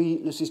compris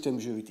le système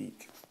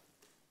juridique.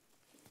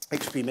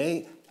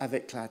 Exprimé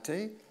avec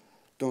clarté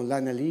dans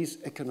l'analyse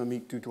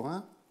économique du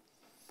droit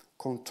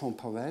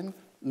contemporaine,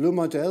 le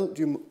modèle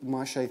du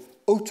marché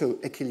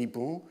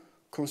auto-équilibrant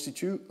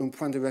constitue un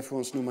point de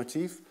référence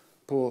normatif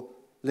pour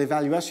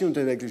l'évaluation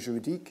des règles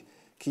juridiques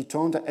qui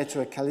tendent à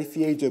être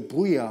qualifiées de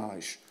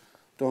brouillage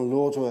dans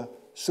l'ordre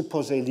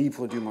supposé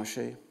libre du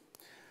marché.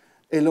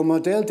 Et le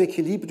modèle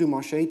d'équilibre du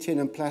marché tient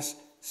une place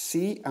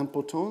si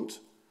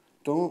importante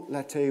dans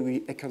la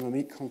théorie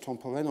économique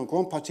contemporaine, en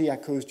grande partie à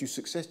cause du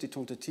succès des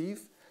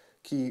tentatives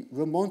qui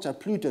remontent à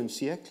plus d'un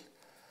siècle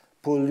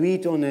pour lui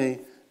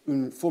donner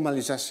une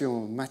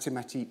formalisation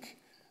mathématique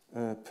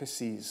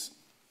précise.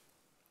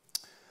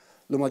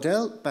 Le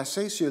modèle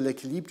basé sur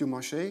l'équilibre du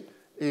marché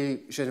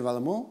est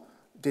généralement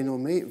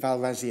dénommé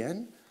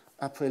walrasien,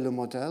 après le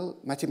modèle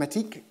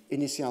mathématique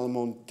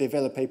initialement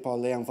développé par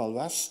Léon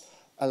Walras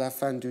à la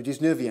fin du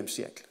XIXe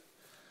siècle.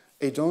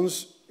 Et dans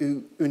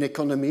une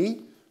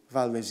économie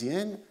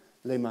walrasienne,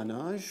 les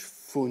ménages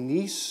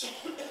fournissent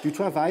du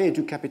travail et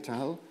du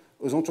capital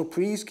aux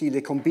entreprises qui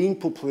les combinent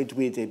pour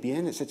produire des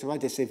biens, etc.,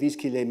 des services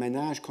que les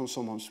ménages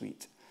consomment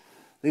ensuite.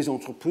 Les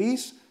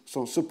entreprises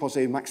sont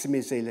supposés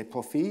maximiser les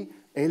profits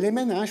et les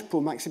ménages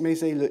pour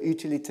maximiser leur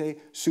utilité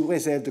sous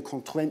réserve de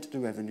contraintes de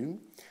revenus.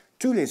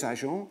 Tous les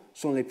agents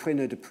sont les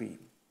preneurs de prix,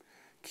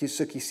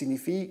 ce qui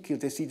signifie qu'ils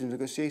décident de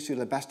négocier sur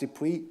la base des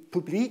prix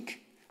publics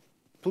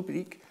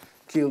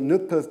qu'ils ne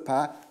peuvent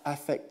pas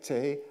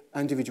affecter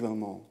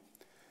individuellement.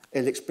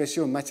 Et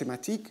l'expression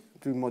mathématique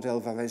du modèle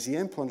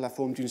varésien prend la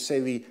forme d'une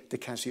série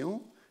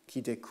d'équations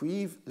qui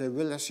décrivent les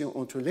relations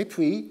entre les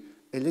prix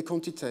et les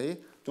quantités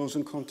dans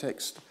un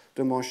contexte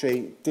de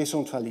marché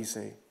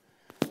décentralisé.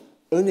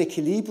 Un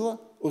équilibre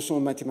au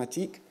sens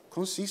mathématique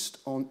consiste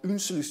en une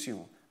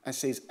solution à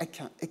ces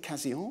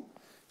équations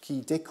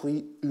qui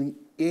décrit une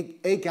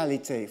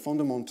égalité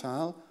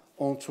fondamentale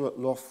entre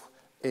l'offre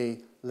et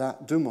la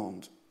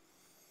demande.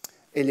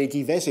 Et les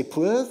diverses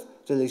épreuves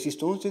de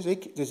l'existence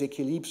des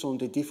équilibres sont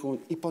des différentes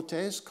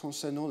hypothèses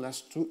concernant la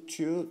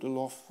structure de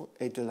l'offre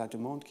et de la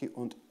demande qui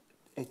ont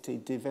été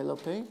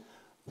développées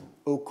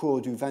au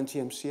cours du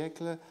XXe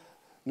siècle,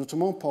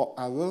 notamment par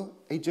Arrow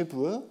et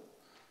Debreu.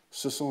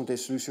 Ce sont des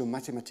solutions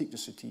mathématiques de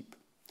ce type.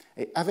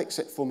 Et avec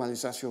cette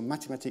formalisation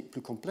mathématique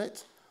plus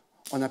complète,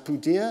 on a pu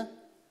dire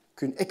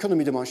qu'une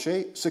économie de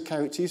marché se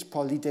caractérise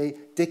par l'idée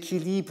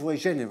d'équilibre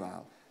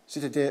général,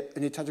 c'est-à-dire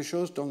un état de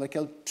choses dans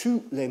lequel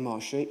tous les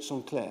marchés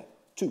sont clairs,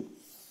 tout.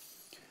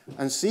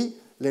 Ainsi,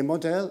 les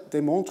modèles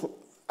démontrent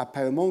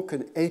apparemment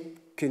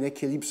qu'un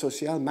équilibre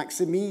social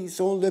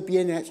maximisant le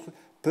bien-être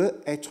peut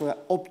être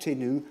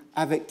obtenu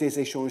avec des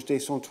échanges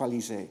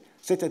décentralisés,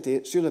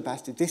 c'est-à-dire sur la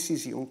base des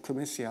décisions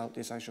commerciales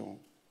des agents.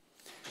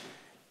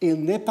 Il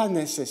n'est pas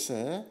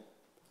nécessaire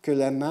que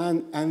la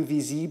main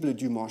invisible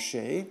du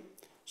marché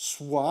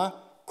soit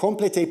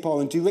complétée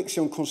par une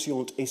direction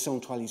consciente et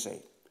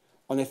centralisée.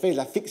 En effet,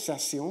 la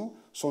fixation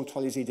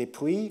centralisée des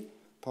prix,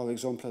 par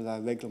exemple la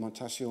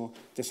réglementation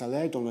des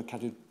salaires dans le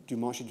cadre du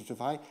marché du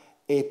travail,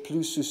 est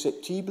plus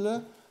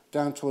susceptible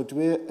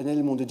d'introduire un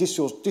élément de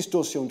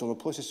distorsion dans le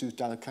processus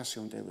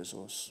d'allocation des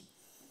ressources.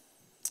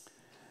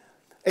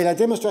 Et la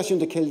démonstration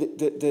de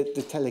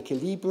tel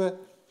équilibre,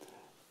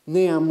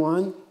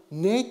 néanmoins,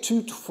 n'est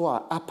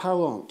toutefois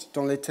apparente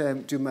dans les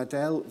termes du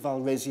modèle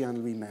varésien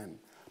lui-même,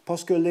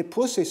 parce que les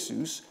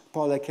processus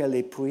par lesquels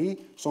les prix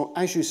sont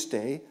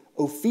ajustés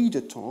au fil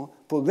du temps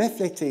pour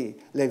refléter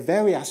les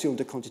variations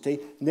de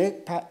quantité n'est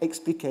pas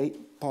expliqué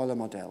par le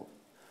modèle.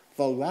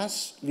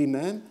 Walras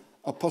lui-même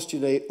a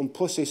postulé un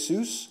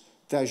processus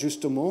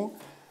d'ajustement,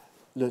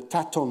 le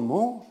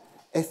tâtonnement,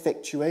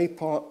 effectué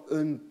par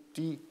un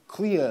dit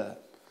crieur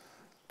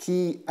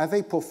qui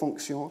avait pour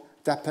fonction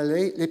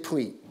d'appeler les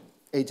prix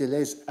et de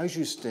les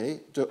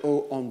ajuster de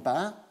haut en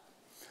bas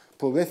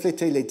pour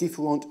refléter les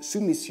différentes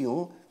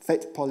soumissions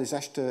faites par les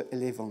acheteurs et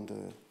les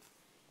vendeurs.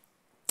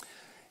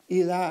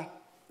 Il a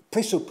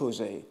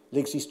présupposé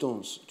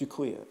l'existence du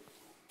crieur.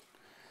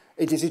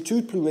 Et des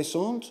études plus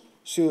récentes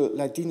sur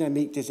la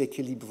dynamique des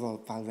équilibres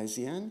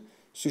varésiens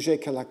suggèrent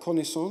que la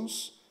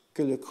connaissance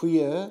que le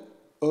crieur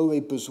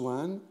aurait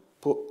besoin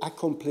pour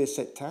accomplir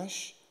cette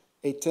tâche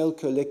est telle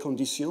que les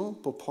conditions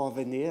pour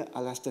parvenir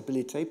à la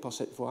stabilité par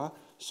cette voie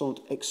sont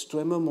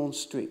extrêmement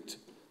strictes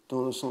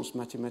dans le sens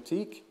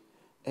mathématique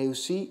et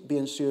aussi,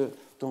 bien sûr,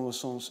 dans le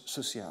sens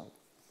social.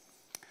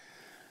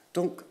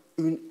 Donc,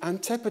 une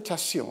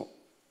interprétation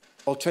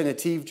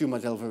alternative du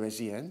modèle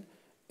varésien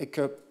est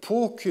que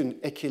pour qu'un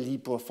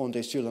équilibre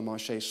fondé sur le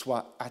marché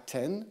soit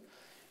atteint,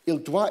 il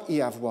doit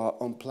y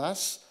avoir en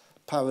place,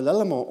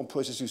 parallèlement au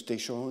processus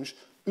d'échange,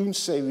 une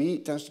série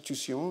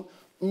d'institutions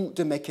ou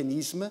de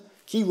mécanismes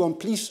qui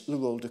remplissent le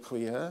rôle de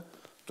crieur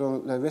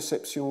dans la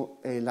réception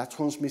et la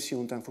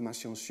transmission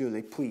d'informations sur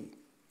les prix.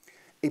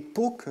 Et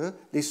pour que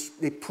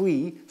les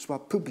prix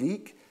soient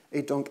publics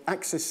et donc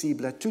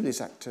accessibles à tous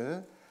les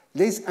acteurs,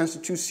 les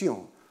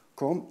institutions,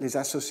 comme les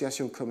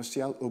associations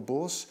commerciales aux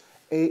bourses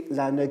et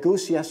la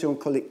négociation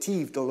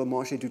collective dans le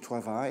marché du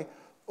travail,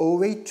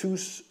 auraient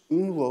tous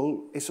un rôle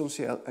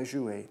essentiel à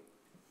jouer.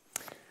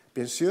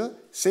 Bien sûr,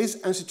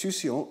 ces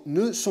institutions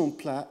ne sont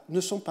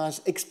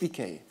pas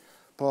expliquées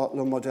par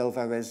le modèle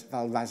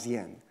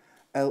varésien.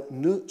 Elles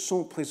ne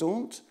sont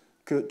présentes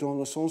que dans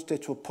le sens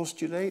d'être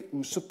postulées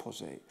ou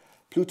supposées,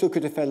 plutôt que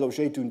de faire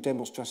l'objet d'une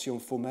démonstration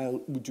formelle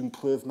ou d'une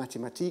preuve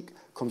mathématique,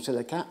 comme c'est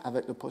le cas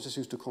avec le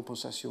processus de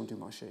compensation du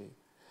marché.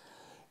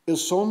 Il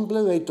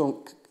semblerait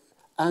donc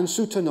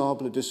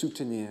insoutenable de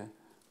soutenir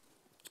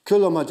que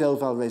le modèle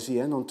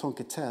varésien en tant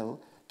que tel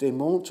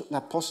démontre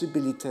la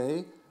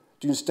possibilité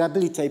d'une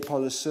stabilité par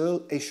le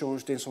seul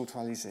échange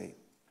décentralisé.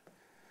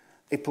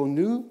 Et pour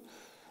nous,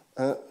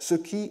 ce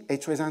qui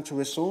est très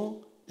intéressant,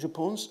 je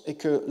pense, est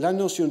que la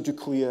notion du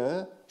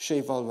crieur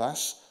chez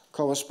Walras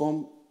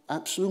correspond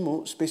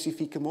absolument,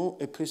 spécifiquement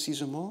et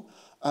précisément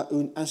à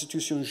une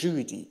institution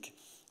juridique,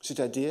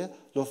 c'est-à-dire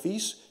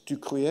l'Office du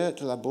crieur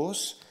de la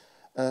Bourse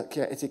qui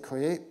a été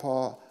créé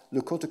par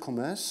le Code de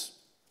commerce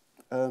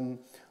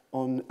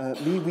en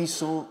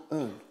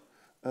 1801,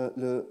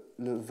 le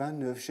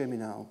 29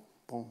 Géminal.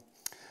 Bon.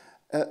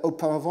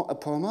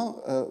 Apparemment,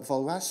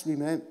 Walras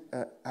lui-même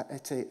a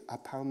été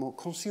apparemment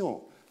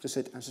conscient de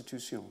cette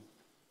institution.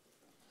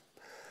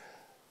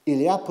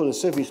 Il y a pour le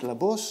service de la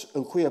bourse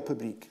un courrier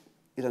public.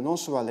 Il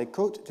annoncera les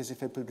cotes des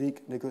effets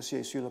publics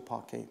négociés sur le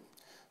parquet.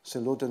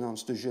 C'est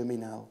l'ordonnance de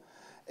Germinal.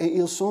 Et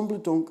il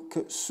semble donc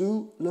que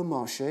sous le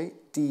marché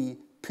dit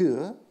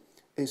pur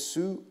et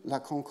sous la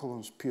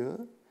concurrence pure,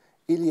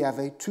 il y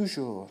avait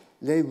toujours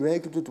les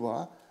règles de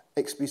droit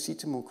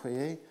explicitement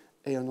créées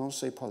et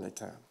annoncées par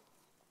l'État.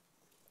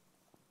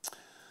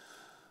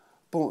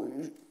 Bon,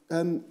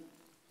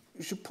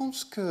 je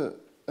pense que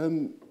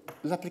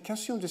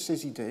l'application de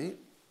ces idées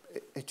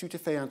est tout à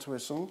fait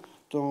intéressante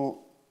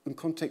dans un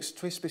contexte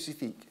très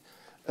spécifique,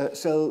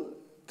 celle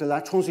de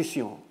la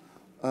transition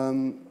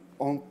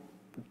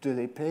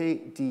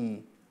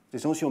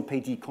des anciens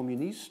pays dits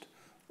communistes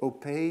aux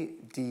pays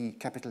dits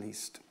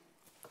capitalistes.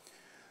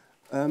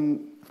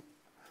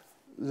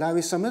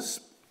 Larry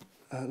Summers,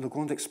 le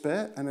grand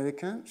expert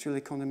américain sur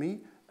l'économie,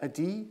 a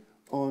dit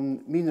en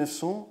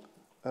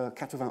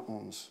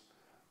 1991,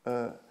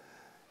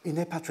 il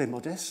n'est pas très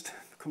modeste,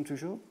 comme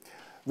toujours,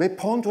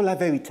 répondre la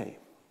vérité.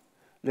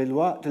 Les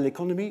lois de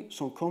l'économie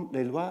sont comme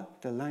les lois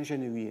de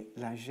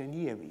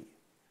l'ingénierie.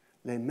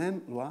 Les mêmes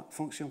lois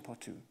fonctionnent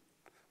partout.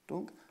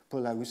 Donc,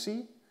 pour la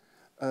Russie,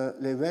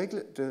 les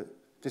règles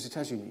des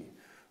États-Unis,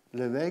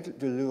 les règles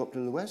de l'Europe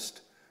de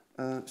l'Ouest,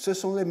 ce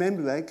sont les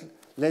mêmes règles,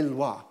 les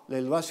lois.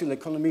 Les lois sur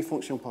l'économie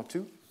fonctionnent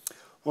partout.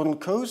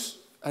 Ronald Coase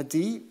a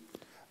dit,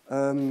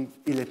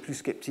 il est plus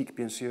sceptique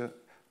bien sûr,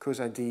 Coase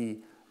a dit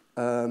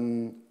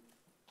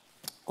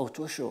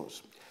autre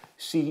chose.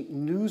 Si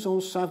nous en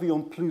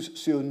savions plus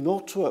sur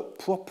notre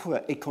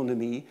propre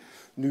économie,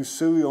 nous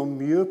serions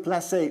mieux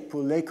placés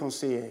pour les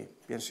conseiller,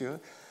 bien sûr.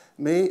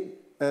 Mais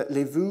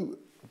les vues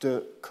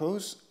de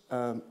Coase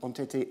ont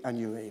été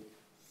annulées.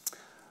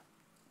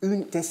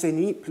 Une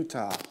décennie plus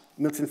tard,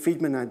 Milton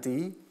Friedman a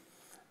dit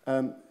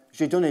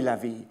j'ai donné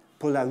l'avis.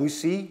 Pour la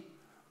Russie,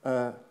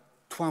 3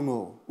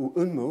 mots, ou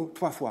un mot,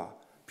 3 fois.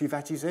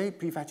 Privatiser,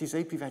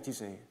 privatiser,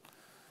 privatiser.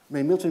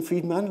 Mais Milton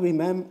Friedman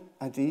lui-même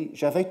a dit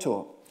j'avais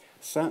tort.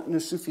 Ça ne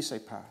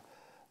suffisait pas.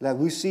 La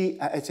Russie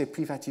a été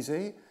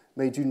privatisée,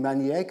 mais d'une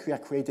manière qui a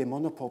créé des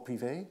monopoles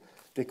privés,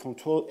 des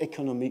contrôles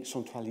économiques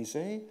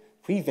centralisés,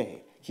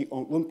 privés, qui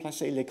ont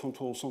remplacé les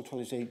contrôles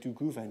centralisés du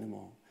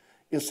gouvernement.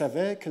 Il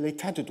s'avère que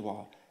l'état de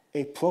droit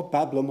est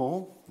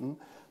probablement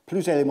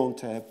plus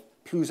élémentaire,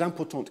 plus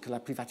important que la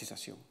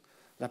privatisation.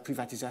 La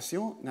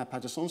privatisation n'a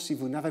pas de sens si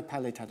vous n'avez pas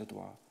l'état de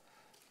droit.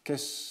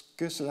 Qu'est-ce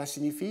que cela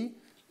signifie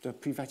de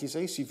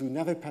privatiser si vous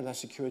n'avez pas la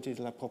sécurité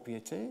de la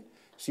propriété,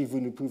 si vous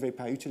ne pouvez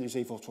pas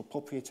utiliser votre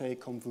propriété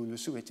comme vous le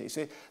souhaitez?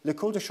 C'est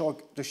l'école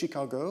de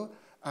Chicago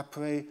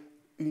après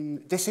une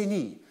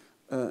décennie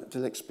de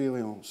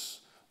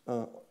l'expérience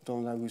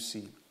dans la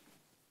Russie.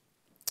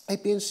 Et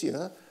bien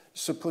sûr,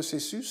 ce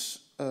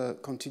processus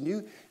continue.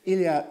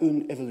 Il y a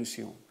une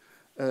évolution.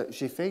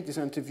 J'ai fait des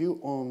interviews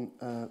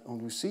en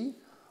Russie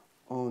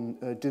en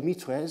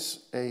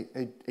 2013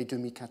 et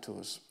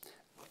 2014.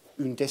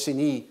 Une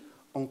décennie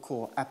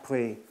encore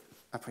après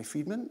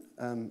Friedman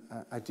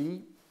a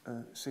dit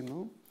ces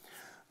mots.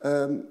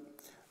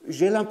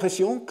 J'ai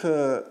l'impression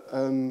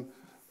qu'en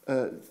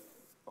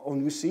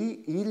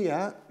Russie, il y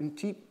a un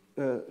type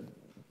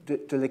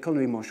de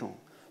l'économie marchande.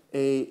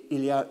 Et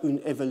il y a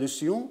une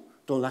évolution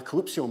dans la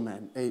corruption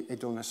même et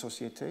dans la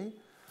société.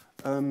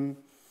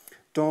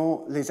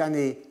 Dans les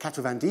années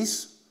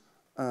 90,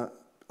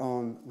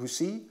 en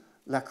Russie,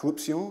 la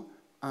corruption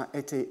a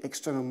été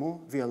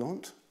extrêmement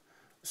violente.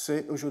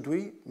 C'est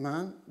aujourd'hui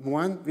moins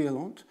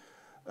violente.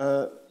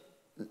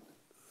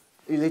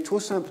 Il est trop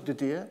simple de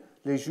dire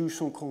les juges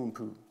sont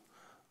corrompus.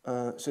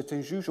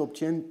 Certains juges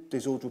obtiennent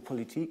des ordres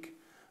politiques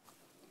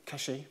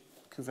cachés,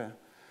 couverts.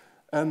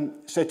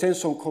 Certains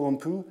sont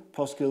corrompus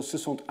parce qu'ils se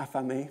sont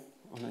affamés,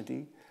 on a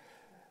dit.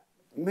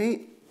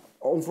 Mais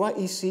on voit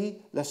ici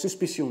la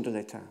suspicion de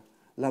l'État,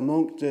 le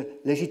manque de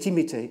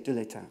légitimité de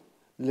l'État.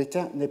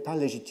 L'État n'est pas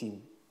légitime.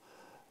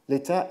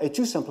 L'État est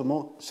tout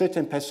simplement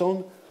certaines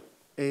personnes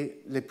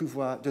et les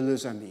pouvoirs de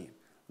leurs amis.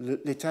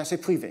 L'État, c'est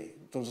privé.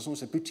 Dans un sens,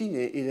 c'est Poutine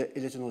et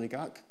il est un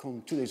oligarque,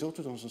 comme tous les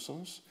autres dans un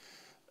sens.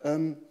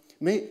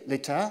 Mais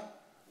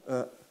l'État,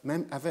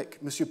 même avec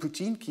M.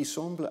 Poutine, qui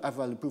semble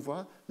avoir le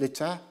pouvoir,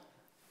 l'État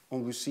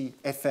en Russie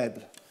est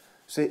faible.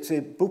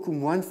 C'est beaucoup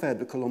moins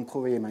faible que l'on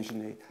pourrait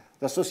imaginer.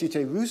 La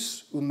société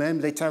russe, ou même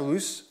l'État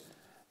russe,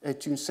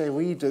 est une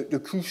série de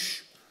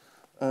couches.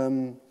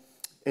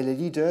 Et les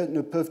leaders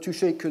ne peuvent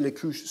toucher que les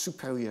couches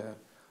supérieures.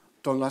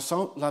 Dans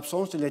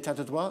l'absence de l'état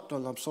de droit, dans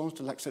l'absence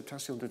de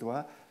l'acceptation de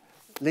droit,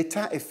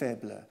 l'État est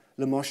faible.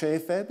 Le marché est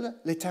faible,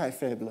 l'État est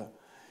faible.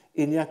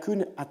 Il n'y a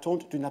qu'une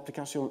attente d'une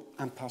application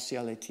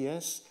impartiale et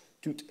tierce.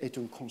 Tout est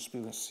une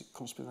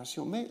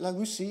conspiration. Mais la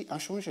Russie a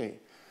changé.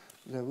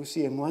 La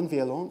Russie est moins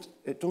violente,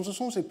 et dans un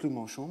sens, elle est plus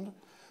marchande.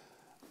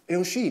 Et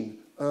en Chine,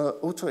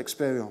 autre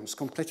expérience,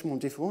 complètement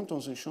différente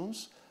dans un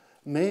sens,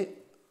 mais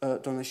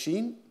dans la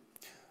Chine,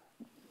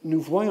 nous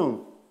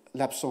voyons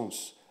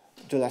l'absence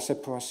de la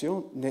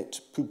séparation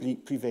nette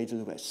public-privé de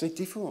l'Ouest. C'est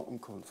différent,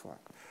 encore une fois.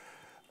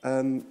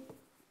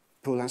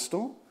 Pour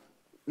l'instant,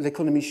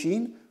 l'économie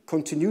chine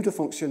continue de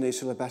fonctionner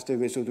sur la base des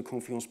réseaux de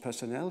confiance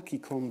personnelle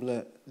qui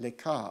comblent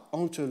l'écart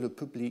entre le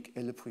public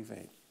et le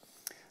privé.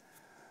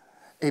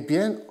 Eh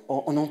bien,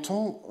 on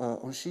entend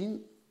en Chine,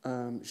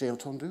 j'ai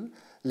entendu,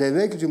 les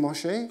règles du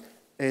marché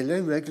et les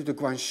règles de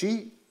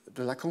Guanxi,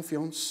 de la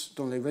confiance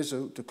dans les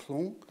réseaux de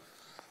clones,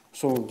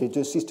 sont des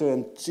deux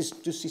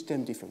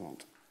systèmes différents.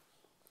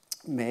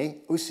 Mais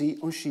aussi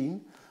en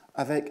Chine,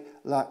 avec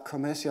la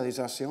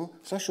commercialisation,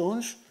 ça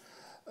change.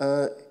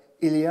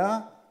 Il y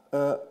a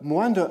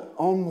moins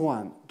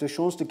de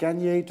chances de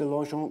gagner de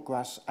l'argent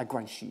grâce à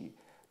Guanxi.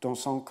 Dans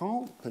 5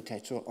 ans,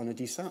 peut-être on a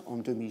dit ça, en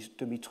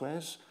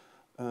 2013,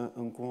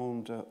 un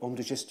grand homme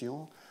de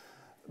gestion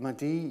m'a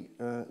dit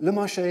le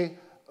marché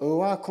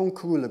aura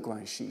concouru le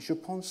Guanxi. Je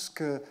pense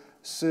que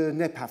ce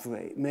n'est pas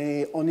vrai,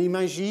 mais on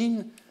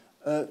imagine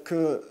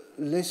que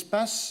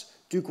l'espace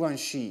du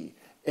Guanxi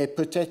est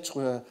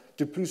peut-être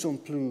de plus en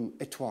plus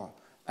étroit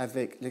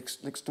avec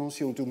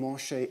l'extension du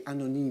marché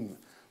anonyme,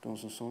 dans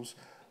un sens.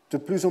 De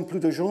plus en plus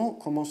de gens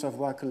commencent à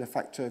voir que le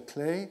facteur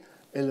clé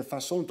est la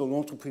façon dont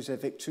l'entreprise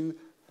effectue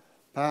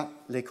par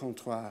les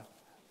contrats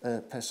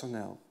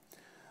personnels.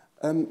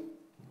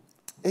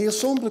 Et il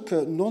semble que,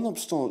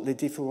 nonobstant les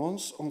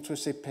différences entre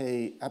ces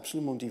pays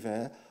absolument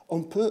divers,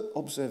 on peut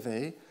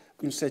observer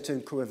une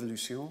certaine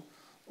coévolution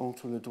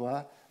entre le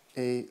droit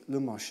et le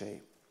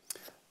marché.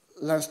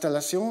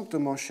 L'installation du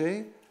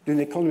marché, d'une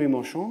économie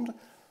marchande,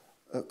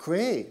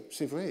 crée,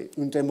 c'est vrai,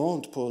 une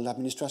demande pour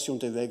l'administration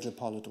des règles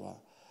par le droit.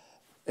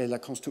 Et la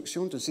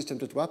construction d'un système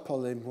de droit par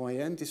les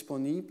moyens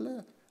disponibles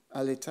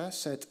à l'État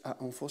sert à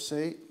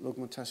renforcer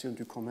l'augmentation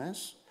du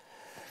commerce.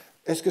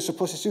 Est-ce que ce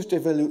processus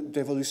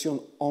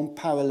d'évolution en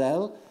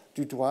parallèle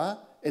du droit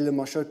et le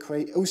marché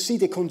crée aussi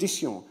des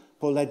conditions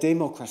pour la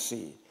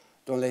démocratie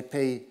dans les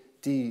pays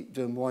dits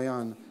de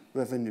moyens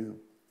revenus?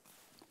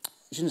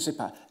 Je ne sais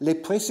pas. Les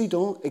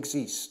précédents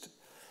existent.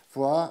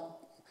 Voir,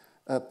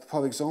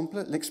 par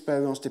exemple,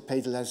 l'expérience des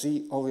pays de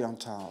l'Asie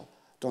orientale.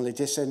 Dans les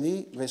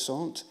décennies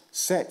récentes,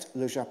 certes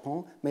le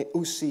Japon, mais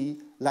aussi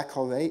la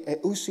Corée et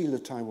aussi le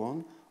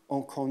Taïwan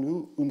ont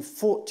connu une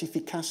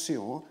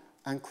fortification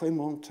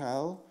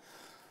incrémentale,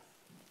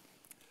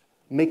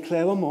 mais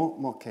clairement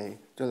marquée,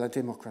 de la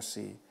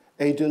démocratie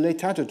et de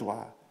l'état de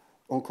droit,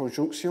 en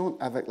conjonction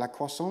avec la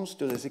croissance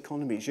de les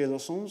économies. J'ai le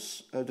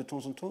sens de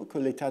temps en temps que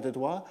l'état de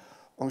droit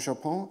en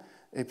Japon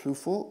est plus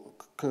fort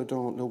que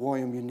dans le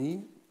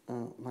Royaume-Uni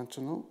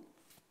maintenant.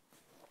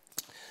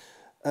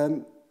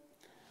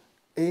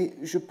 Et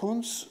je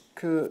pense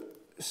que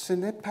ce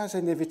n'est pas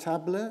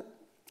inévitable,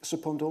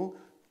 cependant,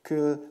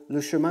 que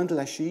le chemin de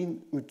la Chine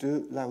ou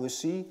de la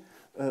Russie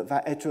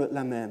va être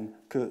la même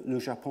que le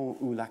Japon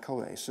ou la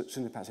Corée. Ce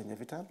n'est pas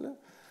inévitable.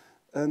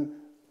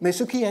 Mais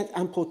ce qui est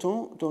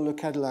important dans le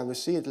cas de la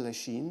Russie et de la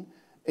Chine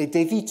est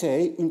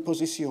d'éviter une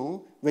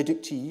position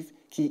réductive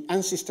qui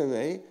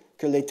insisterait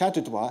que l'état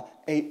de droit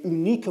est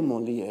uniquement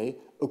lié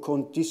aux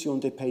conditions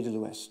des pays de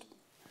l'Ouest.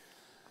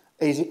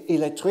 Et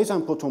il est très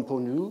important pour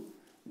nous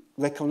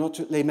de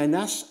reconnaître les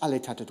menaces à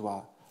l'état de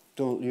droit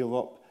dans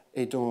l'Europe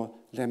et dans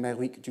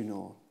l'Amérique du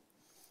Nord.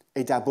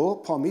 Et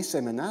d'abord, parmi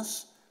ces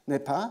menaces, n'est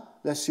pas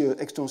la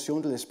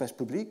surextension de l'espace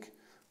public,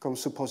 comme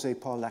supposé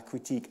par la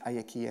critique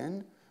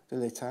hayekienne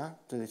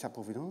de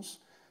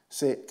l'État-providence.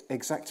 C'est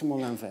exactement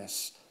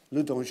l'inverse.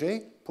 Le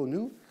danger, pour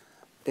nous,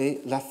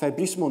 est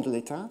l'affaiblissement de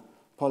l'État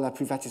par la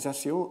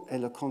privatisation et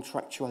la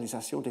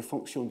contractualisation des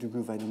fonctions du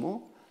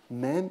gouvernement,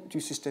 même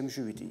du système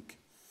juridique.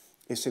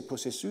 Et ce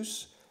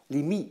processus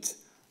limite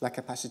la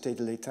capacité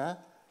de l'État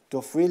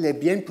d'offrir les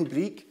biens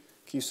publics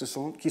qui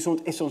sont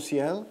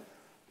essentiels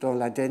dans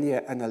la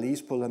dernière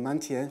analyse pour le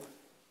maintien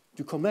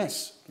du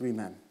commerce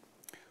lui-même,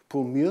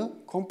 pour mieux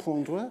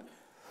comprendre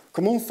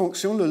comment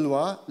fonctionne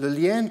le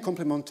lien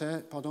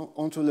complémentaire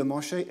entre le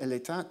marché et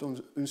l'État dans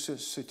une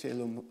société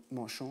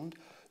marchande.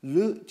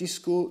 Le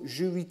discours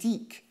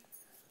juridique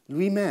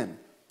lui-même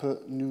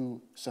peut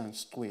nous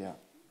instruire.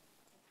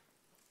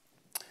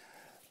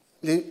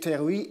 Les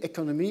théories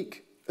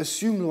économiques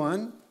assument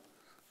loin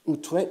ou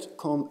traitent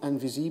comme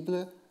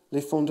invisibles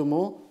les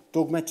fondements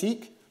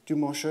dogmatiques du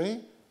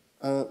marché,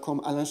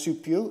 comme Alain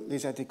Supiot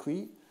les a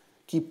décrits,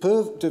 qui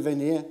peuvent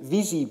devenir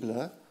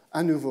visibles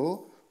à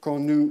nouveau quand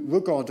nous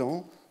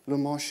regardons le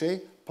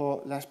marché par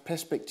la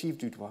perspective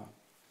du droit.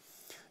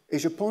 Et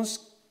je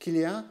pense qu'il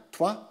y a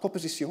 3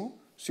 propositions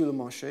sur le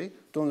marché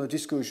dans le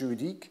discours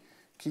juridique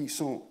qui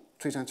sont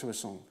très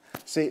intéressantes.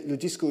 C'est le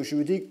discours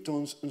juridique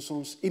dans un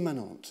sens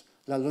immanent,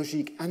 la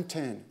logique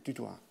interne du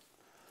droit.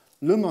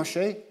 Le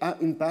marché a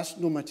une base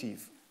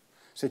normative.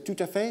 C'est tout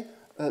à fait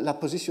la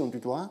position du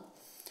droit.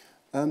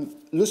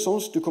 Le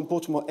sens du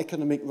comportement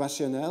économique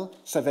rationnel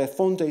s'avère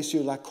fondé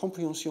sur la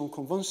compréhension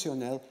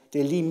conventionnelle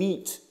des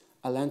limites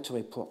à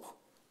l'intérêt propre,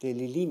 des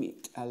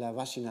limites à la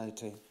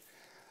rationalité.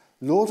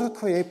 L'ordre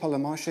créé par le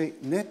marché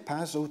n'est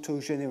pas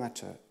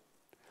autogénérateur,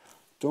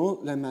 dans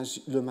la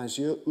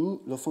mesure où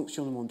le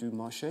fonctionnement du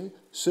marché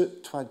se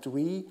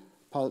traduit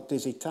par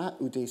des états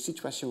ou des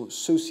situations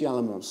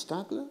socialement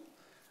stables.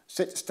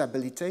 Cette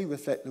stabilité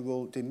reflète le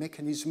rôle des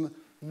mécanismes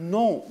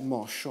non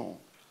marchands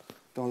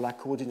dans la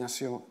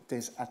coordination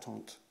des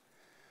attentes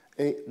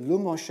et le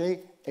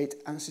marché est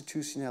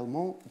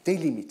institutionnellement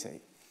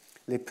délimité.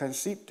 Les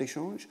principes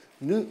d'échange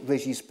ne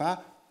régissent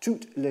pas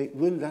toutes les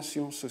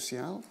relations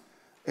sociales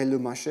et le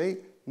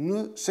marché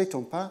ne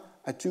s'étend pas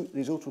à tous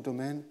les autres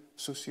domaines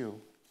sociaux.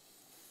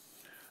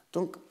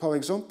 Donc, par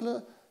exemple,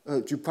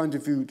 du point de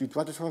vue du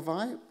droit du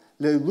travail,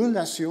 les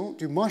relations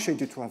du marché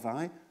du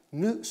travail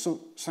ne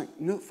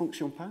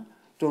fonctionnent pas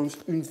dans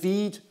une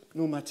vide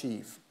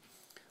normative,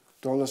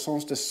 dans le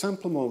sens de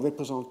simplement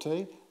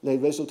représenter les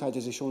résultats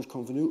des échanges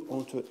convenus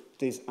entre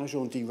des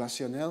agents dits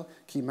rationnels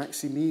qui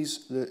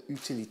maximisent leur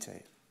utilité.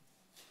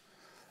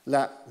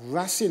 La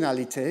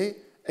rationalité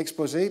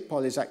exposée par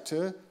les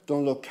acteurs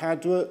dans le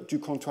cadre du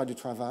contrat du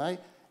travail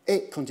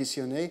est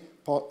conditionnée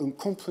par une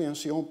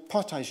compréhension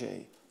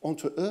partagée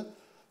entre eux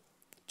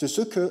de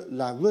ce que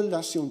la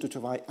relation de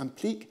travail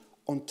implique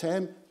en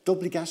termes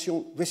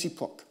d'obligations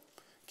réciproques,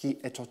 qui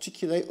est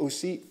articulée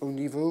aussi au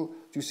niveau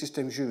du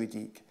système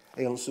juridique.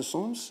 Et en ce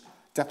sens,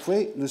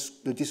 d'après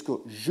le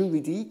discours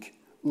juridique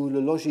ou la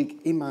logique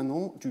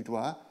émanant du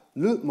droit,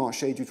 le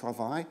marché du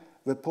travail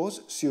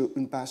repose sur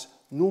une base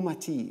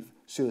normative,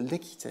 sur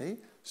l'équité,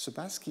 ce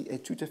base qui est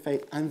tout à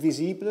fait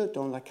invisible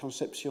dans la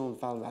conception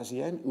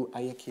walrasienne ou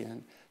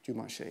hayekienne du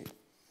marché.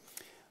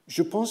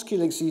 Je pense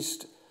qu'il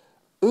existe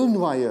un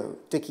noyau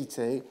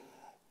d'équité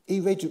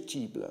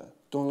irréductible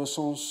dans le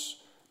sens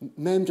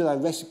même de la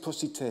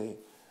réciprocité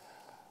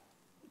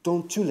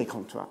dans tous les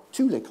contrats,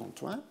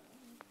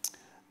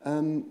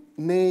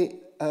 mais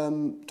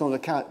dans le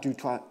cas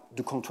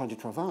du contrat du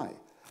travail,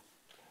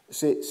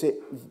 c'est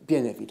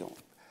bien évident.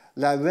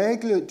 La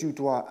règle du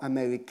droit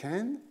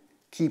américain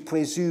qui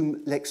présume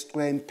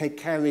l'extrême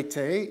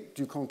précarité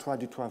du contrat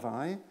du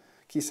travail,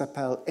 qui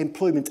s'appelle «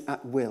 employment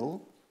at will »,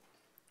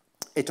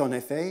 est en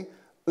effet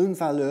une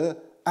valeur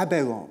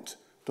aberrante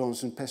dans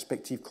une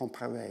perspective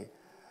comparée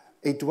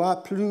et doit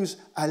plus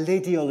à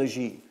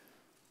l'idéologie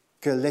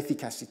que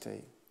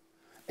l'efficacité.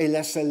 Et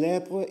la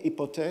célèbre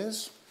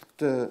hypothèse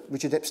de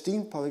Richard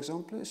Epstein, par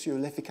exemple, sur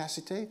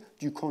l'efficacité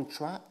du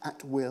contrat at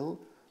will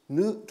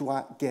ne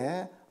doit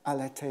guère à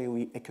la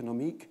théorie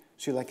économique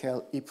sur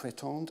laquelle ils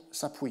prétendent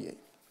s'appuyer.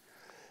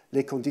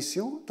 Les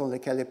conditions dans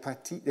lesquelles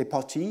les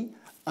parties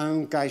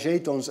engagées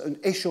dans un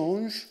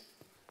échange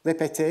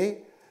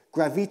répété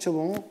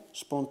graviteront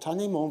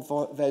spontanément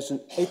vers un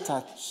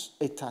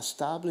état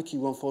stable qui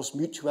renforce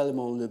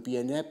mutuellement le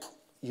bien-être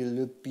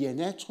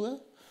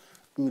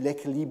ou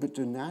l'équilibre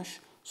de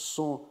Nash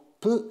sont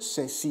peu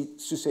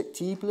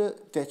susceptibles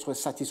d'être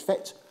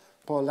satisfaites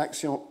par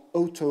l'action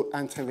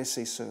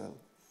auto-intéressée seule.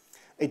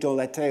 Et dans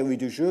la théorie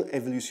du jeu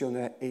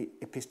évolutionnaire et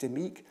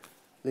épistémique,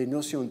 les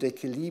notions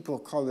d'équilibre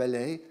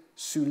corrélé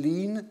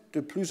soulignent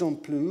de plus en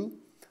plus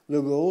le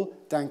rôle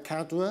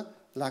d'encadrer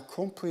la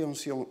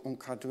compréhension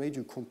encadrée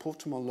du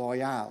comportement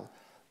loyal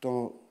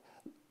dans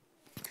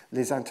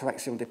les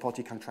interactions des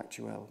parties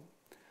contractuelles.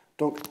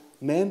 Donc,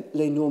 même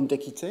les normes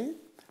d'équité,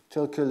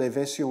 telles que les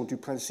versions du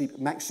principe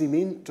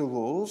Maximin de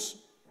Rawls,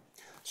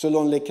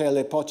 selon lesquelles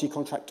les parties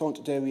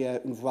contractantes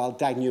derrière une voile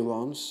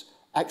d'ignorance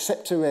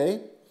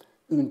accepteraient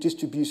une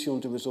distribution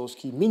de ressources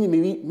qui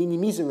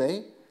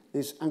minimiserait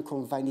les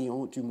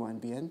inconvénients du moins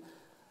bien,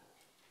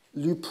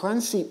 le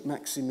principe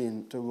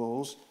Maximin de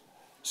Rawls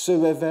se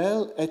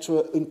révèle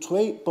être une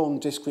très bonne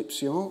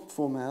description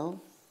formelle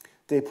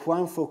des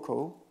points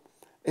focaux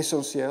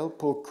essentiels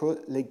pour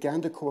que les gains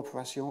de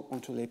coopération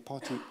entre les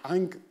parties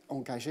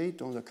engagées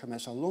dans le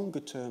commerce à long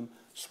terme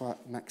soient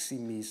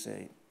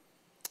maximisés.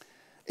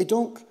 Et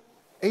donc,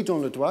 et dans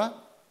le droit,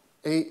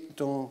 et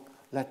dans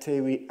la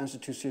théorie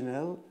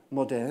institutionnelle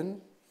moderne,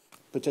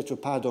 peut-être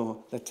pas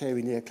dans la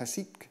théorie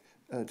néoclassique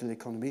de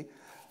l'économie,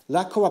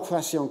 la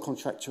coopération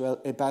contractuelle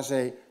est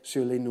basée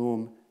sur les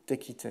normes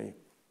d'équité.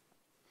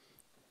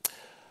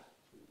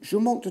 Je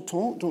manque de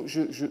temps, donc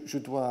je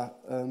dois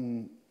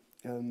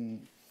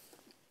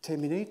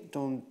terminer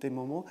dans des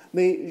moments,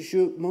 mais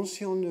je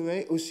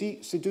mentionnerai aussi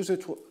ces deux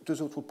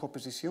autres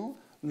propositions.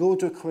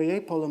 L'ordre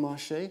créé par le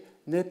marché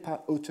n'est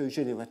pas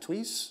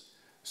autogénératrice,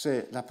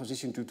 c'est la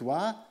position du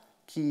droit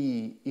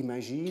qui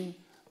imagine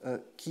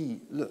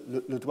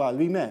le droit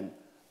lui-même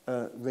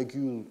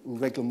régule ou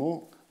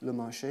réglemente le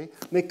marché,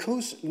 mais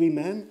Coase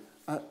lui-même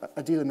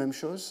a dit la même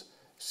chose.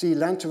 Si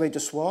l'intérêt de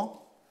soi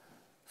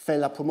fait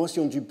la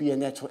promotion du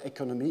bien-être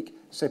économique,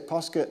 c'est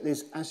parce que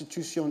les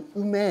institutions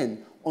humaines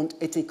ont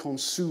été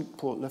conçues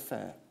pour le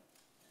faire.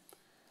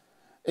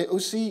 Et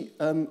aussi,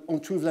 on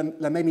trouve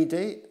la même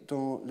idée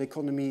dans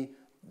l'économie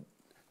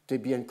des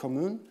biens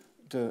communs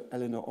de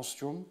Elinor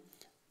Ostrom,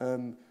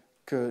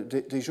 que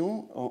des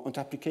gens ont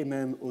appliqué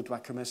même au droit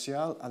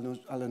commercial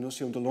à la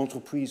notion de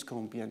l'entreprise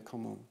comme bien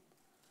commun.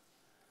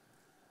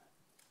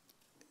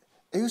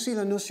 Et aussi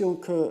la notion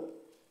que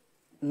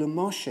le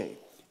marché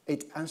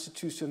est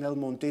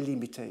institutionnellement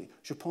délimité,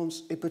 je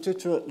pense, est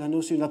peut-être la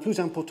notion la plus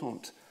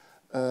importante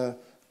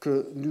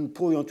que nous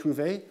pourrions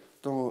trouver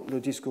dans le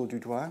discours du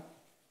droit,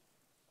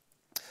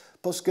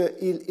 parce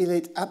qu'il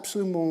est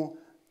absolument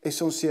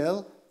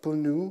essentiel pour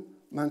nous,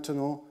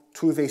 maintenant,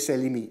 trouver ses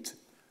limites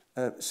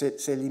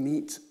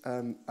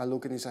à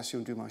l'organisation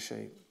du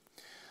marché.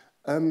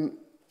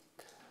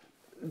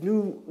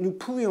 nous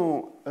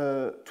pourrions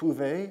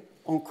trouver,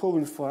 encore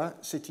une fois,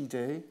 cette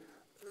idée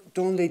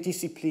dans les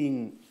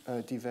disciplines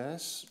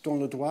diverses, dans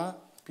le droit,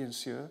 bien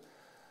sûr,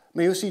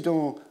 mais aussi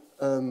dans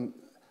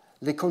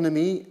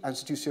l'économie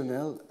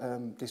institutionnelle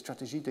des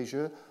stratégies des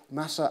jeux.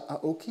 Masa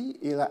Aoki,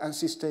 il a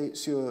insisté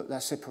sur la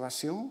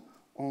séparation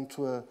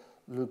entre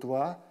le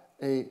droit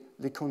et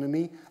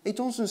l'économie. Et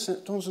dans un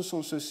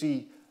sens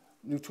aussi,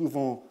 nous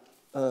trouvons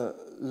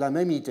la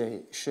même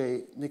idée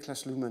chez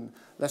Niklas Luhmann.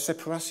 La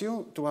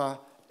séparation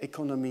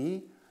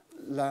droit-économie,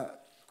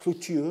 la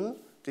clôture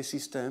des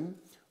systèmes,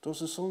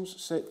 dans un sens,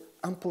 c'est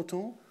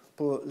important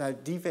pour la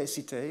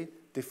diversité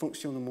des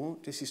fonctionnements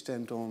des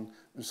systèmes dans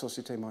une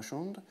société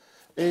marchande.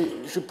 Et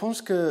je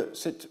pense que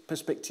cette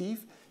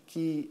perspective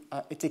qui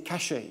a été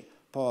cachée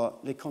par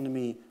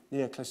l'économie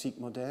néoclassique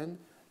moderne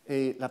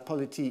et la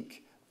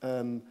politique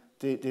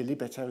des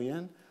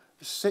libertariens,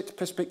 cette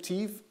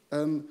perspective,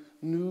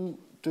 nous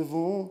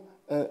devons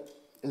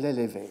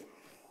l'élever.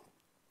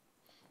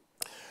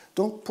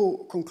 Donc,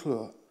 pour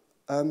conclure,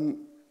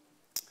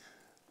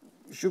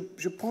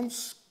 je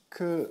pense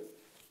que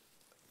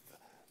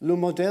le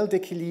modèle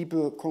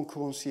d'équilibre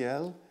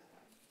concurrentiel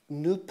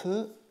ne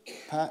peut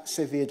pas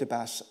servir de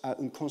base à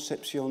une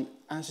conception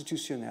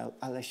institutionnelle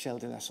à l'échelle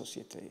de la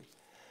société.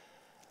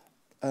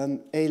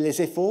 Et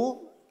les efforts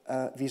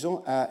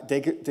visant à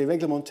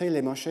déréglementer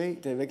les marchés,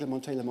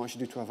 déréglementer le marché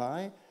du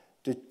travail,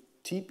 de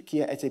type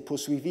qui a été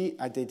poursuivi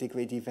à des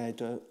degrés divers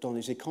dans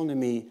les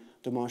économies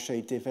de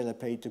marché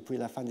développées depuis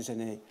la fin des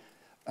années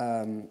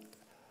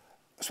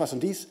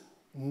 70,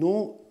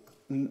 n'ont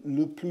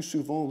le plus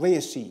souvent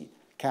réussi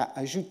qu'à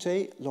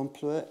ajouter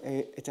l'ampleur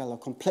et à la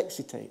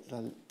complexité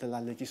de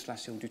la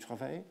législation du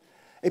travail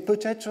et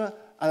peut-être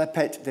à la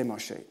perte des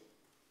marchés.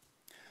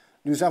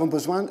 Nous avons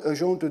besoin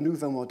urgent de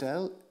nouveaux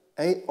modèles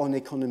et en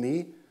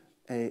économie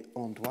et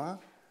en droit,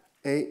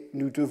 et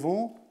nous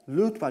devons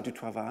le droit du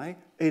travail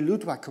et le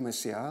droit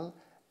commercial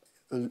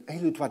et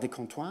le droit des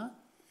comptoirs,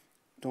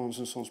 dans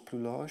un sens plus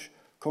large,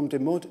 comme des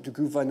modes de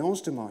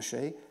gouvernance de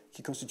marché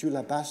qui constituent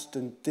la base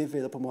d'un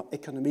développement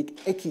économique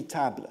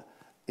équitable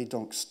et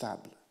donc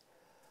stable.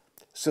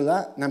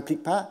 Cela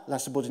n'implique pas la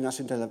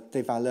subordination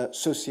des valeurs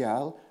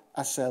sociales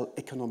à celles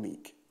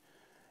économiques.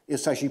 Il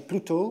s'agit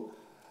plutôt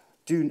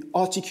d'une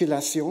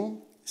articulation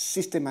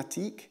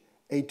systématique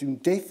et d'une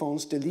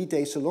défense de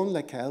l'idée selon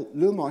laquelle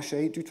le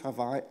marché du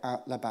travail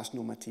a la base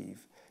normative.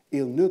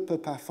 Il ne peut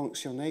pas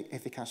fonctionner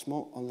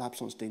efficacement en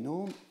l'absence des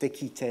normes,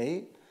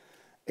 d'équité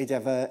et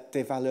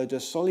des valeurs de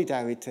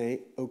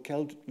solidarité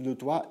auxquelles le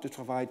droit du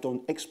travail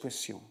donne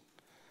expression.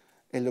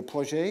 Et le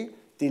projet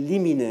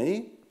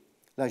d'éliminer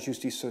la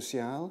justice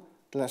sociale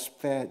de la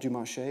sphère du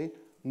marché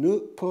ne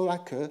pourra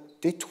que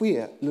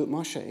détruire le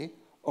marché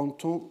en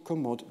tant que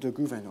mode de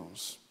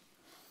gouvernance.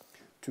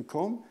 Tout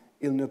comme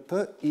il ne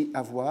peut y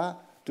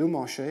avoir de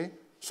marché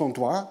sans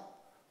droit,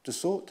 de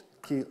sorte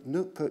qu'il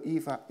ne peut y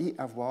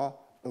avoir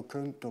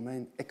aucun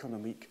domaine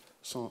économique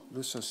sans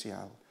le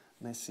social.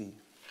 Merci.